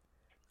songs.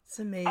 It's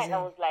amazing. And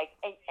I was like,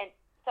 and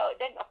so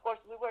then, of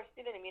course, we were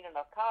still in the middle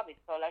of COVID.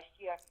 So last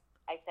year,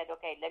 I said,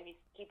 okay, let me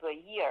keep a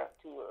year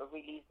to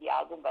release the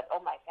album. But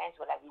all my fans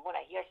were like, we want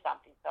to hear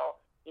something.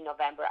 So in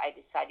November, I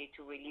decided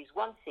to release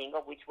one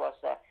single, which was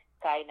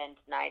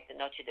Silent Night,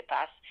 Noche de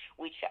Paz,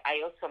 which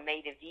I also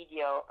made a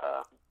video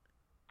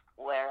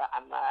where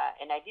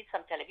and I did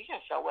some television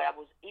show where I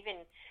was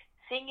even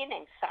singing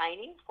and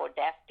signing for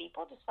deaf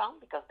people the song,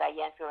 because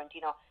Diane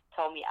Fiorentino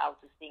told me how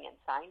to sing and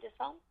sign the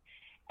song.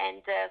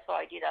 And so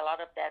I did a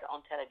lot of that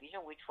on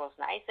television, which was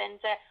nice.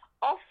 And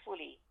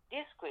hopefully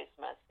this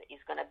Christmas is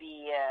going to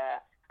be,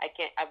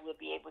 I will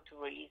be able to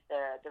release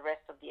the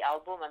rest of the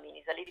album. I mean,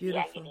 it's a little bit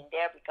hanging in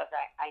there because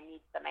I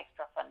need some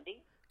extra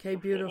funding. Okay,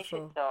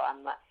 beautiful. So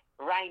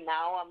right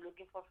now I'm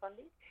looking for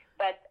funding.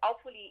 But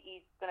hopefully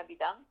it's going to be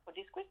done for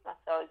this Christmas.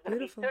 So it's going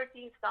to be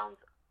 13 songs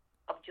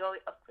of joy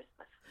of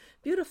Christmas.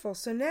 Beautiful.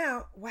 So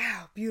now,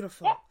 wow,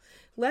 beautiful. Yeah.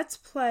 Let's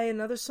play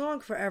another song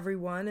for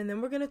everyone, and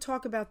then we're going to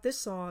talk about this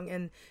song.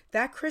 And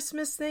that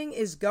Christmas thing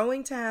is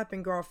going to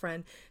happen,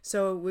 girlfriend.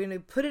 So we're going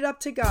to put it up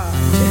to God.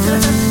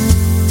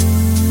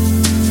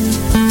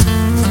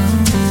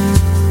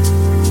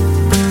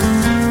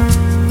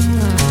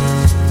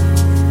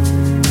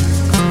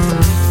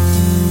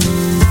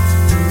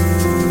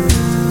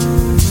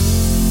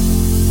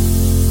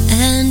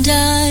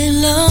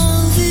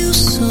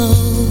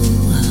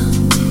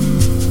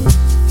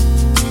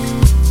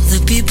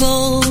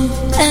 People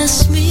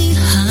ask me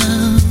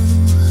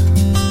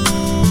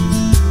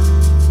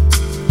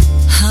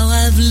how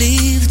I've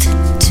lived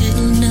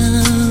till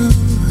now.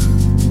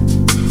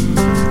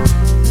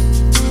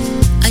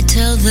 I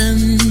tell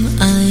them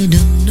I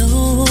don't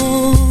know.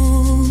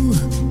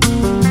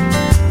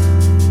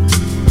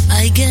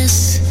 I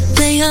guess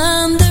they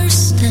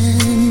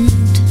understand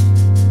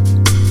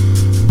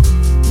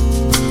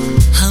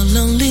how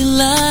lonely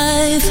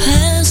life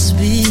has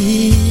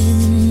been.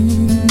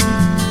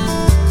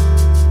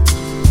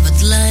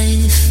 Life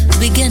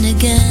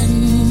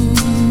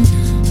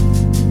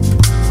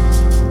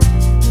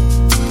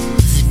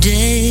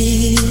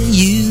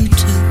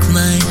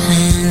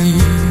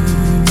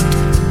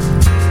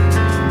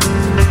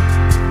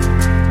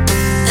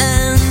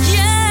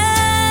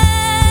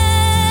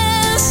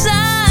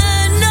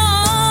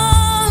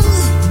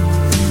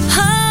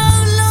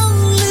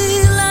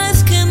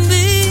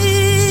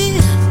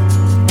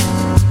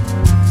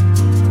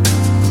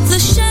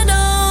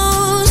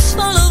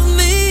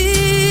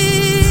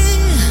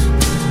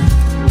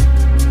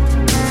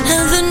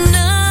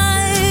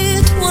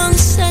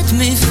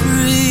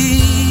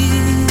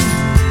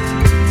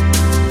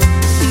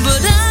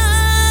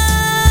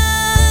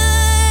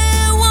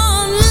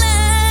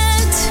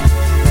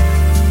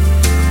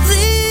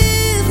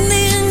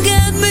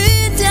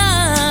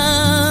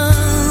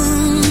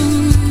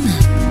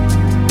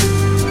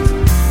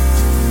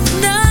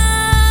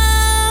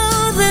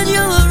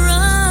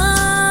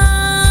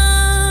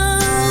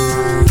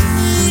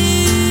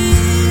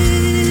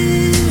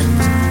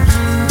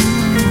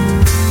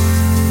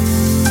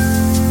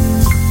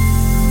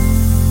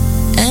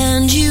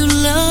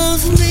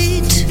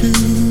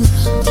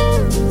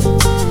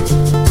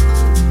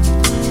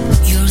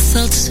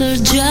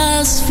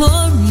just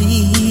for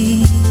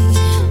me.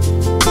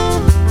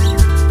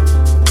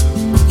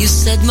 You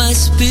set my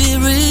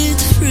spirit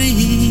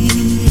free.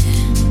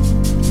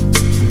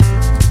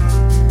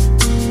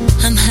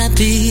 I'm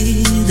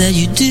happy that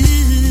you do.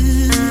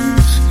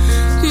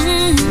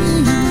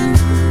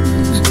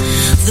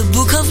 The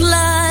book of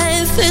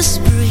life is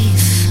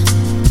brief,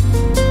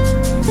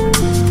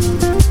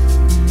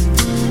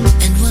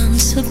 and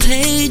once a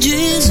page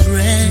is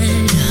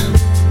read,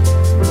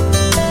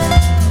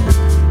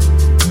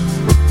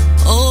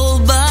 all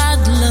but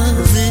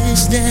love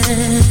is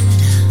dead.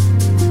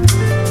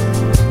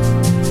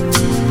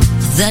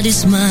 That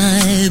is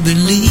my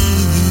belief.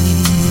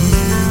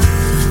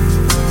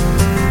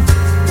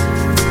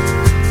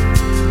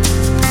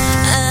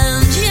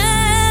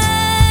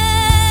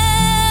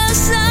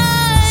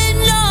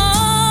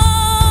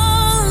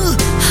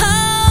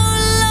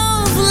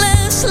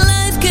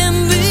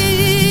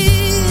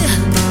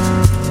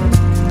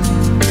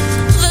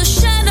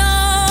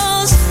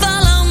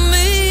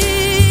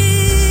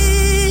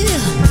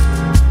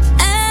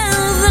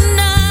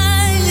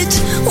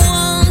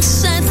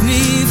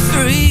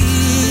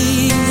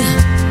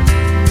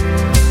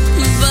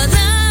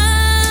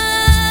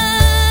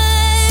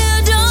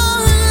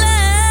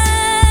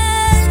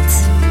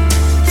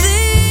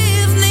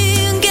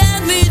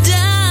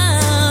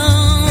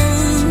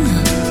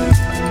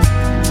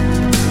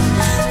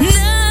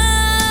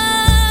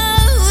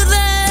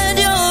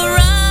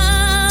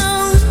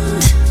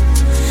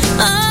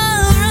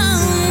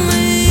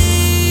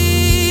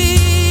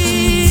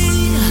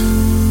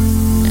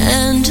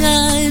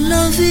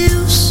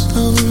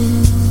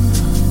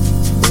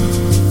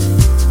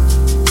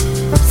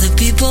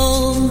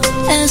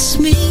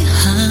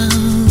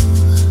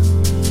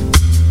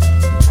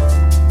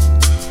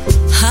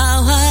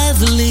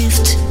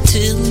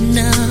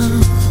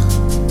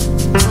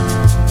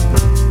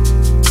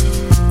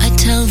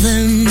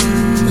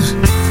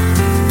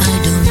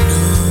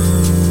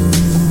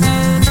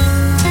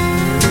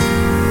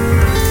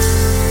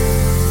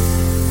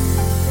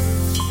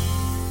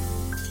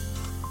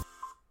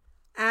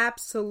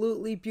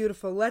 Absolutely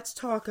beautiful. Let's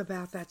talk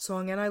about that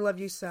song, and I Love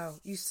You So.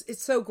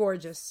 It's so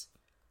gorgeous.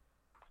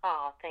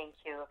 Oh, thank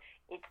you.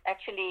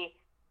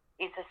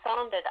 It's a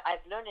song that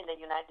I've learned in the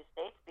United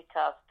States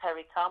because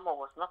Perry Como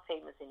was not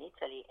famous in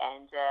Italy,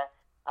 and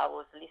I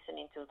was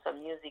listening to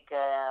some music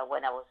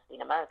when I was in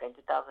America in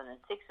 2006,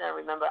 and I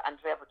remember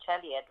Andrea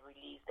Bocelli had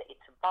released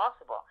It's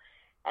Impossible,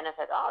 and I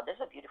said, oh,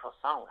 there's a beautiful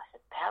song. I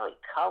said, Perry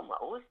Como?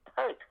 Who's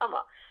Perry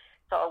Como?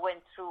 So I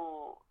went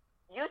through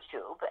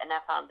YouTube, and I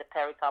found that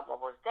Perry Como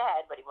was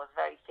dead, but he was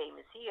very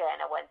famous here,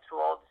 and I went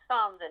through all the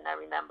songs, and I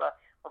remember,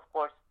 of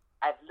course,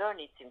 I've learned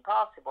It's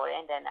Impossible,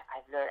 and then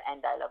I've learned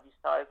And I Love You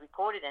So. I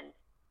recorded, and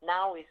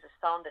now it's a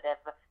song that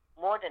has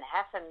more than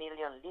 500,000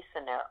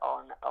 listeners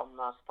on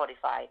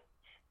Spotify,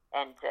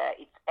 and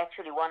it's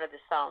actually one of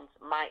the songs,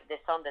 the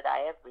song that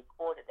I have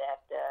recorded that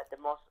have the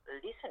most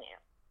listening.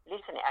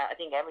 I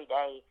think every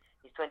day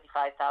is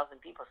 25,000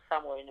 people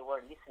somewhere in the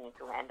world listening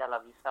to And I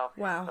Love You So.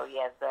 Wow. So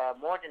he has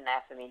more than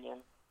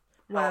 500,000.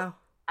 So wow.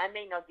 I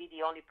may not be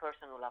the only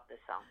person who loves this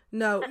song.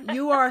 No,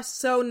 you are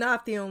so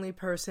not the only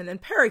person.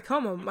 And Perry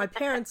Como, my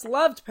parents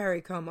loved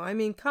Perry Como. I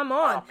mean, come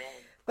on. Oh, man.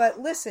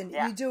 But listen,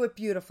 you do it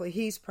beautifully.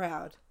 He's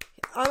proud.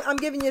 I'm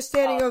giving you a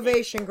standing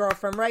ovation,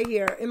 girlfriend, right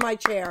here in my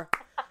chair.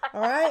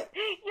 All right?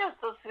 You're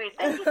so sweet.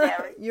 Thank you,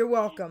 Gary. You're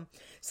welcome.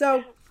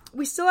 So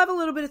we still have a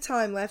little bit of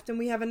time left, and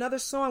we have another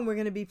song we're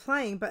going to be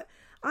playing. But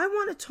I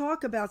want to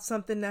talk about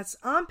something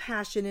I'm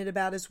passionate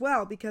about as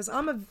well, because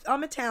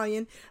I'm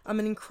Italian. I'm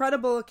an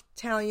incredible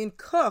Italian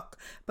cook,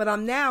 but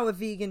I'm now a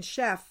vegan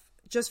chef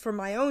just for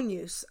my own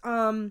use.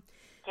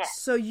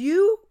 So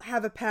you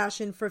have a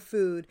passion for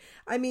food.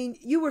 I mean,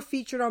 you were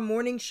featured on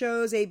morning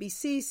shows,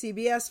 ABC,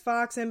 CBS,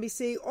 Fox,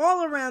 NBC,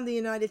 all around the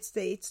United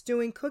States,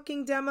 doing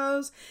cooking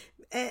demos,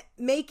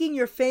 making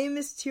your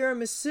famous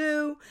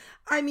tiramisu.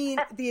 I mean,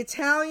 the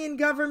Italian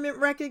government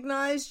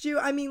recognized you.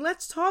 I mean,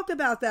 let's talk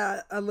about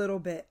that a little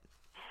bit.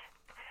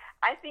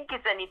 I think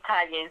it's an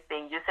Italian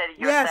thing. You said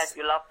yourself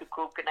you love to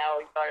cook. Now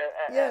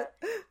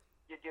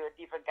you do a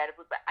different kind of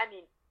food. But I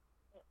mean,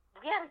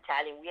 we are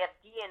Italian. We have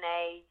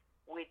DNA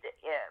with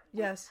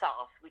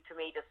sauce, with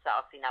tomato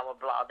sauce in our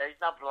blood. There is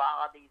no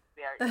blood. It's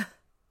very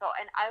so.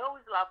 And I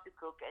always love to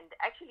cook. And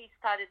actually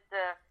started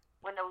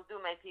when I was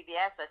doing my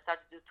PBS. I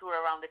started to tour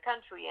around the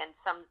country, and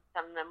some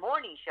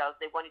morning shows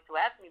they wanted to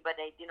have me, but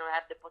they didn't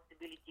have the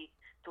possibility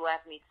to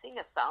have me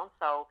sing a song.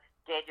 So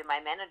JJ,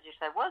 my manager,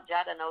 said, "Well,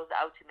 Giada knows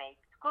how to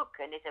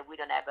cook," and they said, "We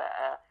don't have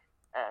a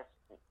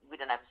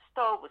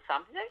stove or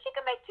something. So she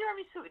can make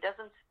tiramisu. It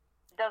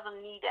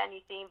doesn't need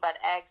anything but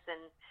eggs."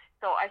 And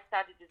so I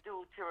started to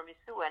do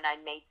tiramisu, and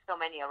I made so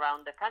many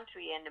around the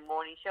country and the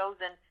morning shows,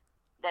 and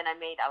then I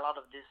made a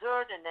lot of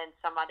dessert, and then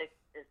some other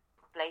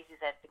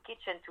places at the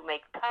kitchen to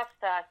make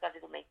pasta. I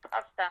started to make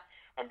pasta,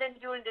 and then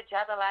during the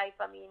Giada life,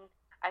 I mean,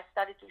 I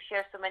started to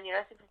share so many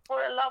recipes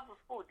for a love of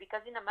food,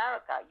 because in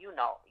America, you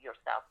know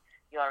yourself,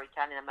 you are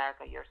Italian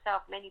America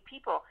yourself, many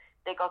people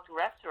they go to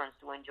restaurants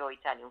to enjoy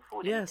Italian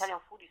food. Yes. And Italian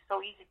food is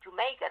so easy to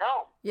make at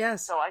home.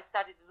 Yes. So I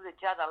started to do the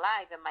Giada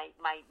Live, and my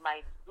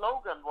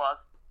slogan was,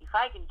 if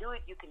I can do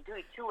it, you can do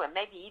it too, and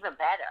maybe even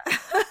better.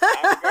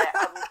 And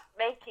I was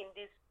making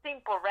this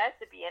simple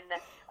recipe, and I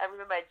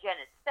remember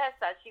Janet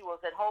Stessa, she was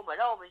at home, and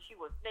she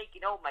was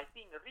making all my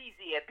things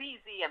risi e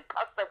bisi and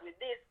pasta with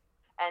this.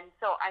 And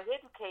so I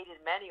educated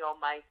many of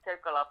my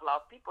circle of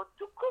love people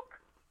to cook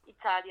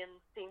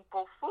Italian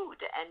simple food,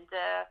 and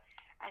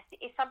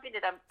it's something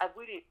that I'm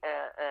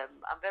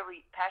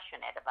very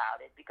passionate about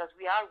it, because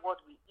we are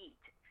what we eat.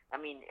 I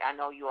mean, I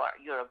know you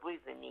agree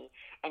with me.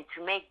 And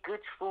to make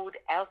good food,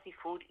 healthy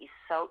food, is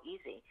so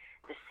easy.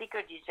 The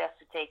secret is just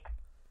to take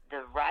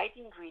the right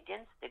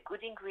ingredients, the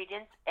good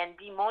ingredients, and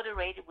be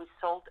moderated with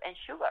salt and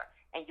sugar,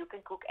 and you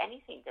can cook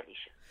anything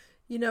delicious.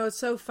 You know, it's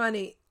so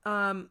funny.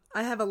 I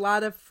have a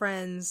lot of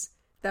friends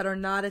that are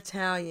not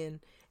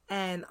Italian,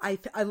 and I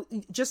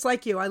just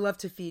like you, I love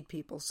to feed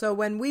people. So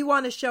when we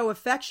want to show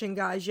affection,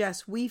 guys,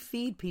 yes, we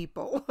feed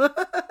people.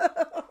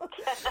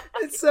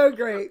 It's so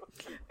great.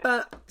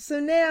 So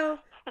now,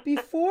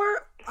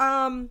 before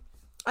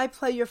I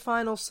play your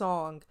final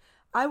song,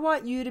 I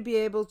want you to be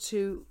able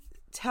to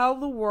tell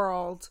the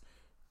world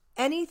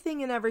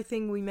anything and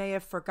everything we may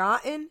have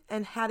forgotten,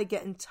 and how to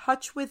get in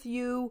touch with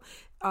you.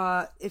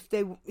 If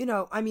they,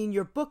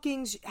 your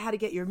bookings, how to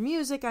get your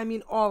music,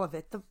 all of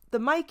it. The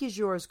mic is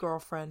yours,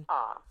 girlfriend.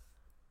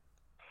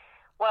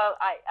 Well,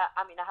 I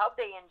hope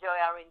they enjoy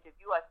our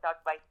interview. I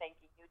start by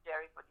thanking you,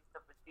 Geri, for this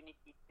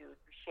opportunity to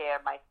share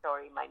my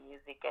story, my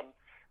music, and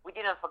we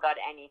didn't forget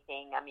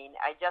anything.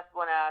 I just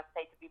want to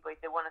say to people,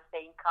 if they want to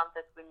stay in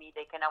contact with me,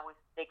 they can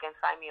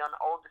find me on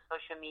all the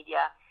social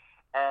media,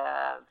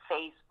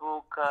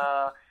 Facebook,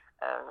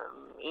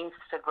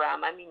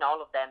 Instagram,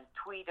 all of them,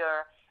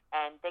 Twitter.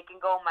 And they can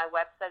go on my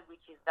website,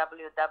 which is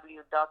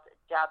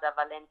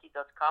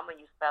www.giadavalenti.com, and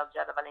you spell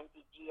Giada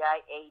Valenti,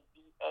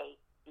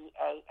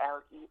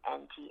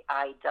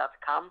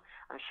 GIADAVALENTI.com.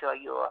 I'm sure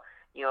you're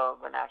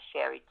gonna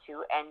share it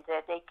too, and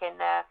they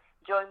can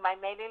join my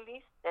mailing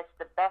list. That's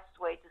the best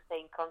way to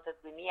stay in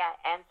contact with me. I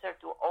answer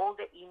to all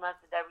the emails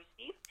that I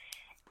receive,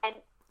 and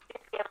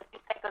if you have a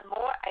few seconds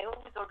more, I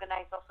always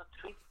organize also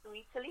trips to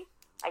Italy.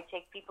 I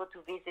take people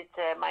to visit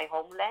my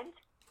homeland,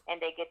 and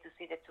they get to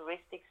see the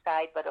touristic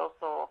side, but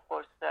also, of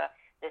course, the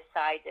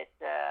side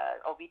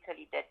of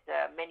Italy that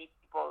many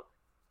people,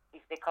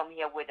 if they come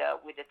here with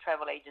the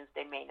travel agents,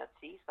 they may not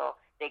see. So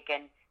they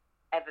can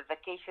have a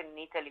vacation in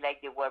Italy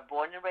like they were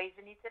born and raised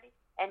in Italy.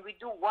 And we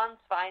do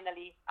once,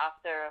 finally,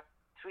 after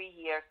 3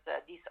 years,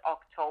 this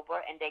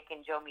October, and they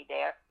can join me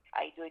there.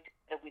 I do it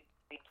with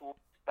 3 tours,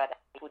 but I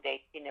put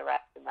the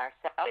itinerary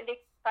myself. And they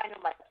can find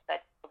on my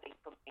website all the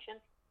information.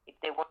 If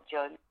they want to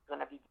join, it's going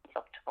to be this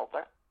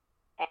October.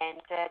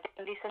 And they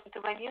can listen to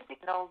my music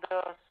on all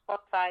the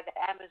Spotify, the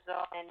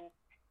Amazon, and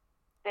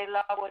they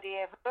love what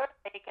they have heard.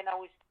 They can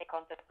always stay in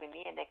contact with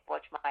me, and they can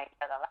watch my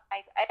live.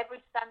 Every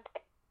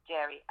Sunday,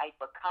 Geri, I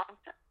do a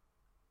concert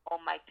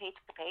on my page.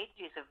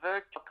 It's a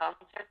virtual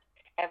concert.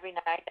 Every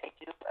night I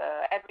do,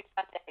 every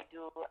Sunday I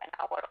do an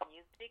hour of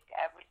music.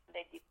 Every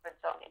Sunday, different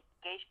song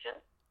education.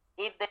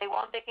 If they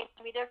want, they can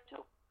see me there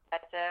too.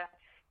 But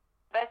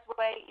best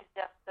way is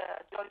just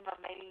join my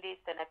mailing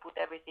list, and I put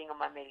everything on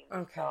my mailing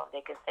list, so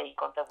they can stay in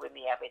contact with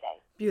me every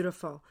day.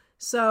 Beautiful.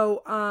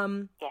 So,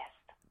 yes,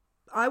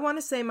 I want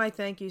to say my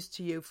thank yous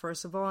to you,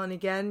 first of all, and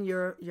again,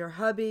 your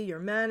hubby, your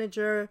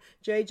manager,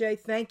 JJ.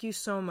 Thank you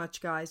so much,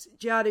 guys.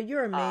 Giada,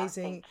 you're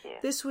amazing. Thank you.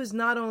 This was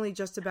not only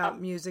just about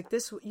music.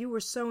 You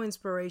were so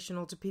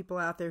inspirational to people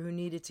out there who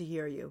needed to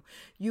hear you.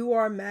 You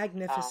are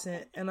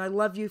magnificent, and I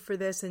love you for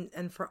this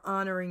and for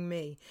honoring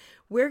me.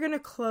 We're going to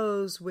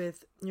close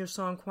with your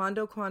song,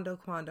 Quando, Quando,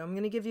 Quando. I'm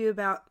going to give you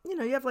about,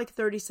 you have like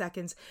 30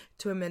 seconds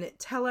to a minute.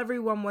 Tell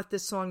everyone what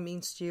this song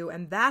means to you,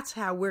 and that's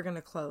how we're going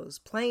to close,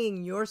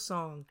 playing your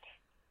song.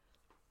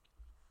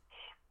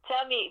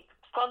 Tell me,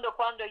 Quando,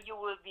 Quando you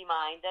will be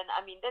mine. And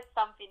that's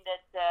something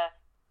that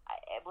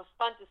it was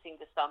fun to sing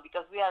the song,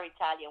 because we are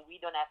Italian.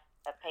 We don't have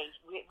a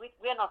patience. We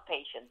are not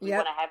patient. We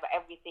want to have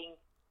everything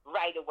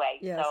right away.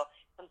 Yes. So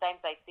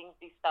sometimes I sing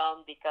this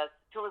song because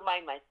to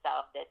remind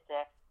myself that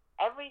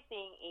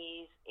everything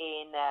is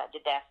in the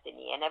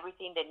destiny, and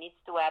everything that needs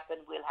to happen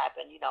will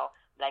happen.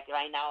 Like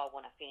right now, I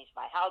want to finish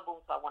my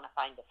album, so I want to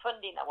find the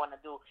funding. I want to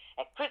do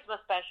a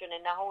Christmas special,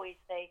 and I always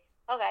say,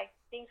 okay,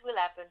 things will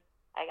happen.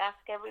 I ask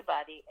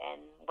everybody,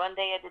 and one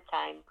day at a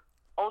time,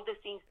 all the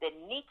things that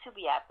need to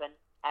be happen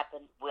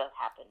will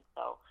happen.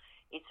 So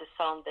it's a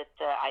song that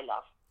I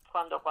love.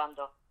 Quando,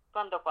 quando,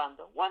 quando,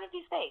 quando. One of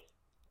these days.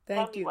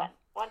 Thank you. When.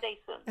 One day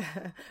soon.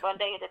 One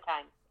day at a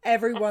time.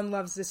 Everyone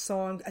loves this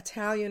song,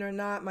 Italian or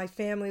not. My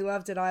family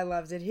loved it. I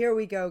loved it. Here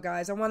we go,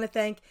 guys. I want to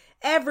thank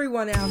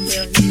everyone out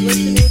there who's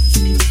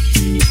listening.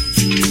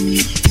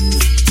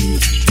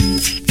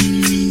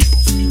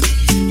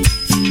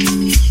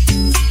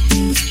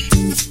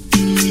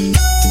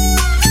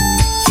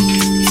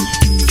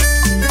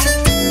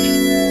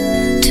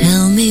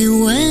 Tell me,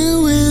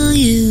 when will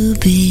you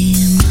be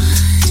mine?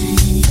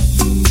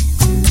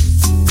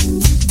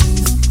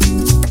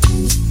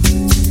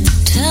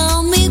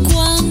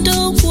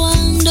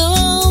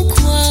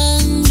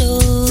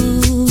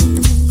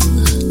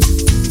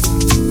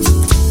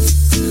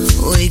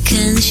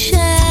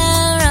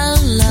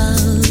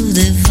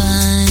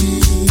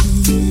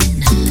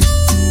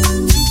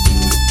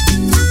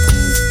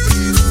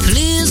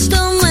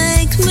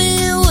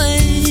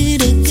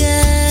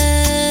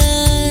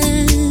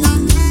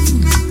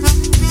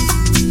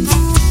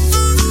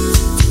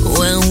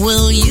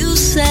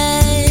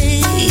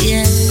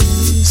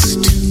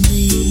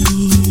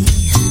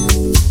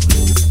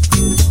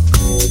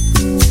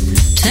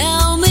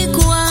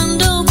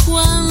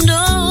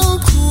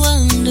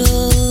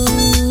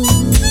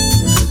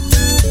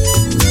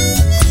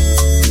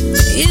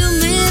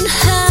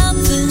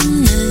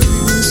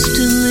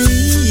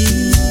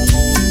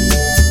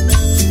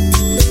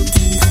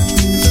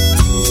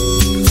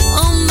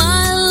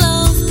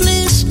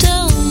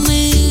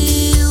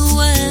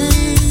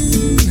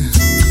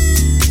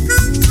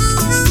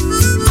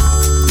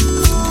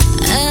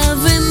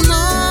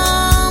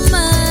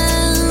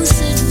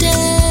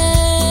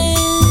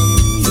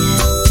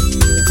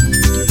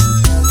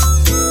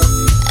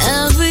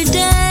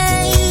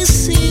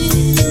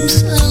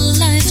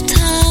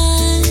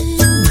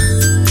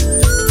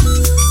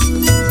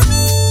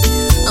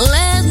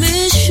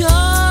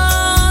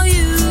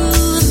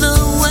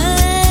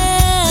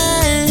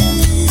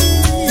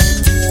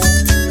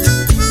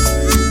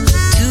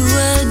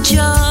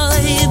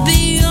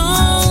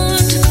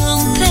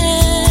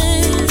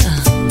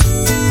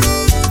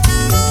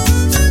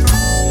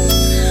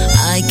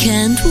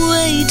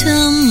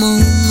 d'amore.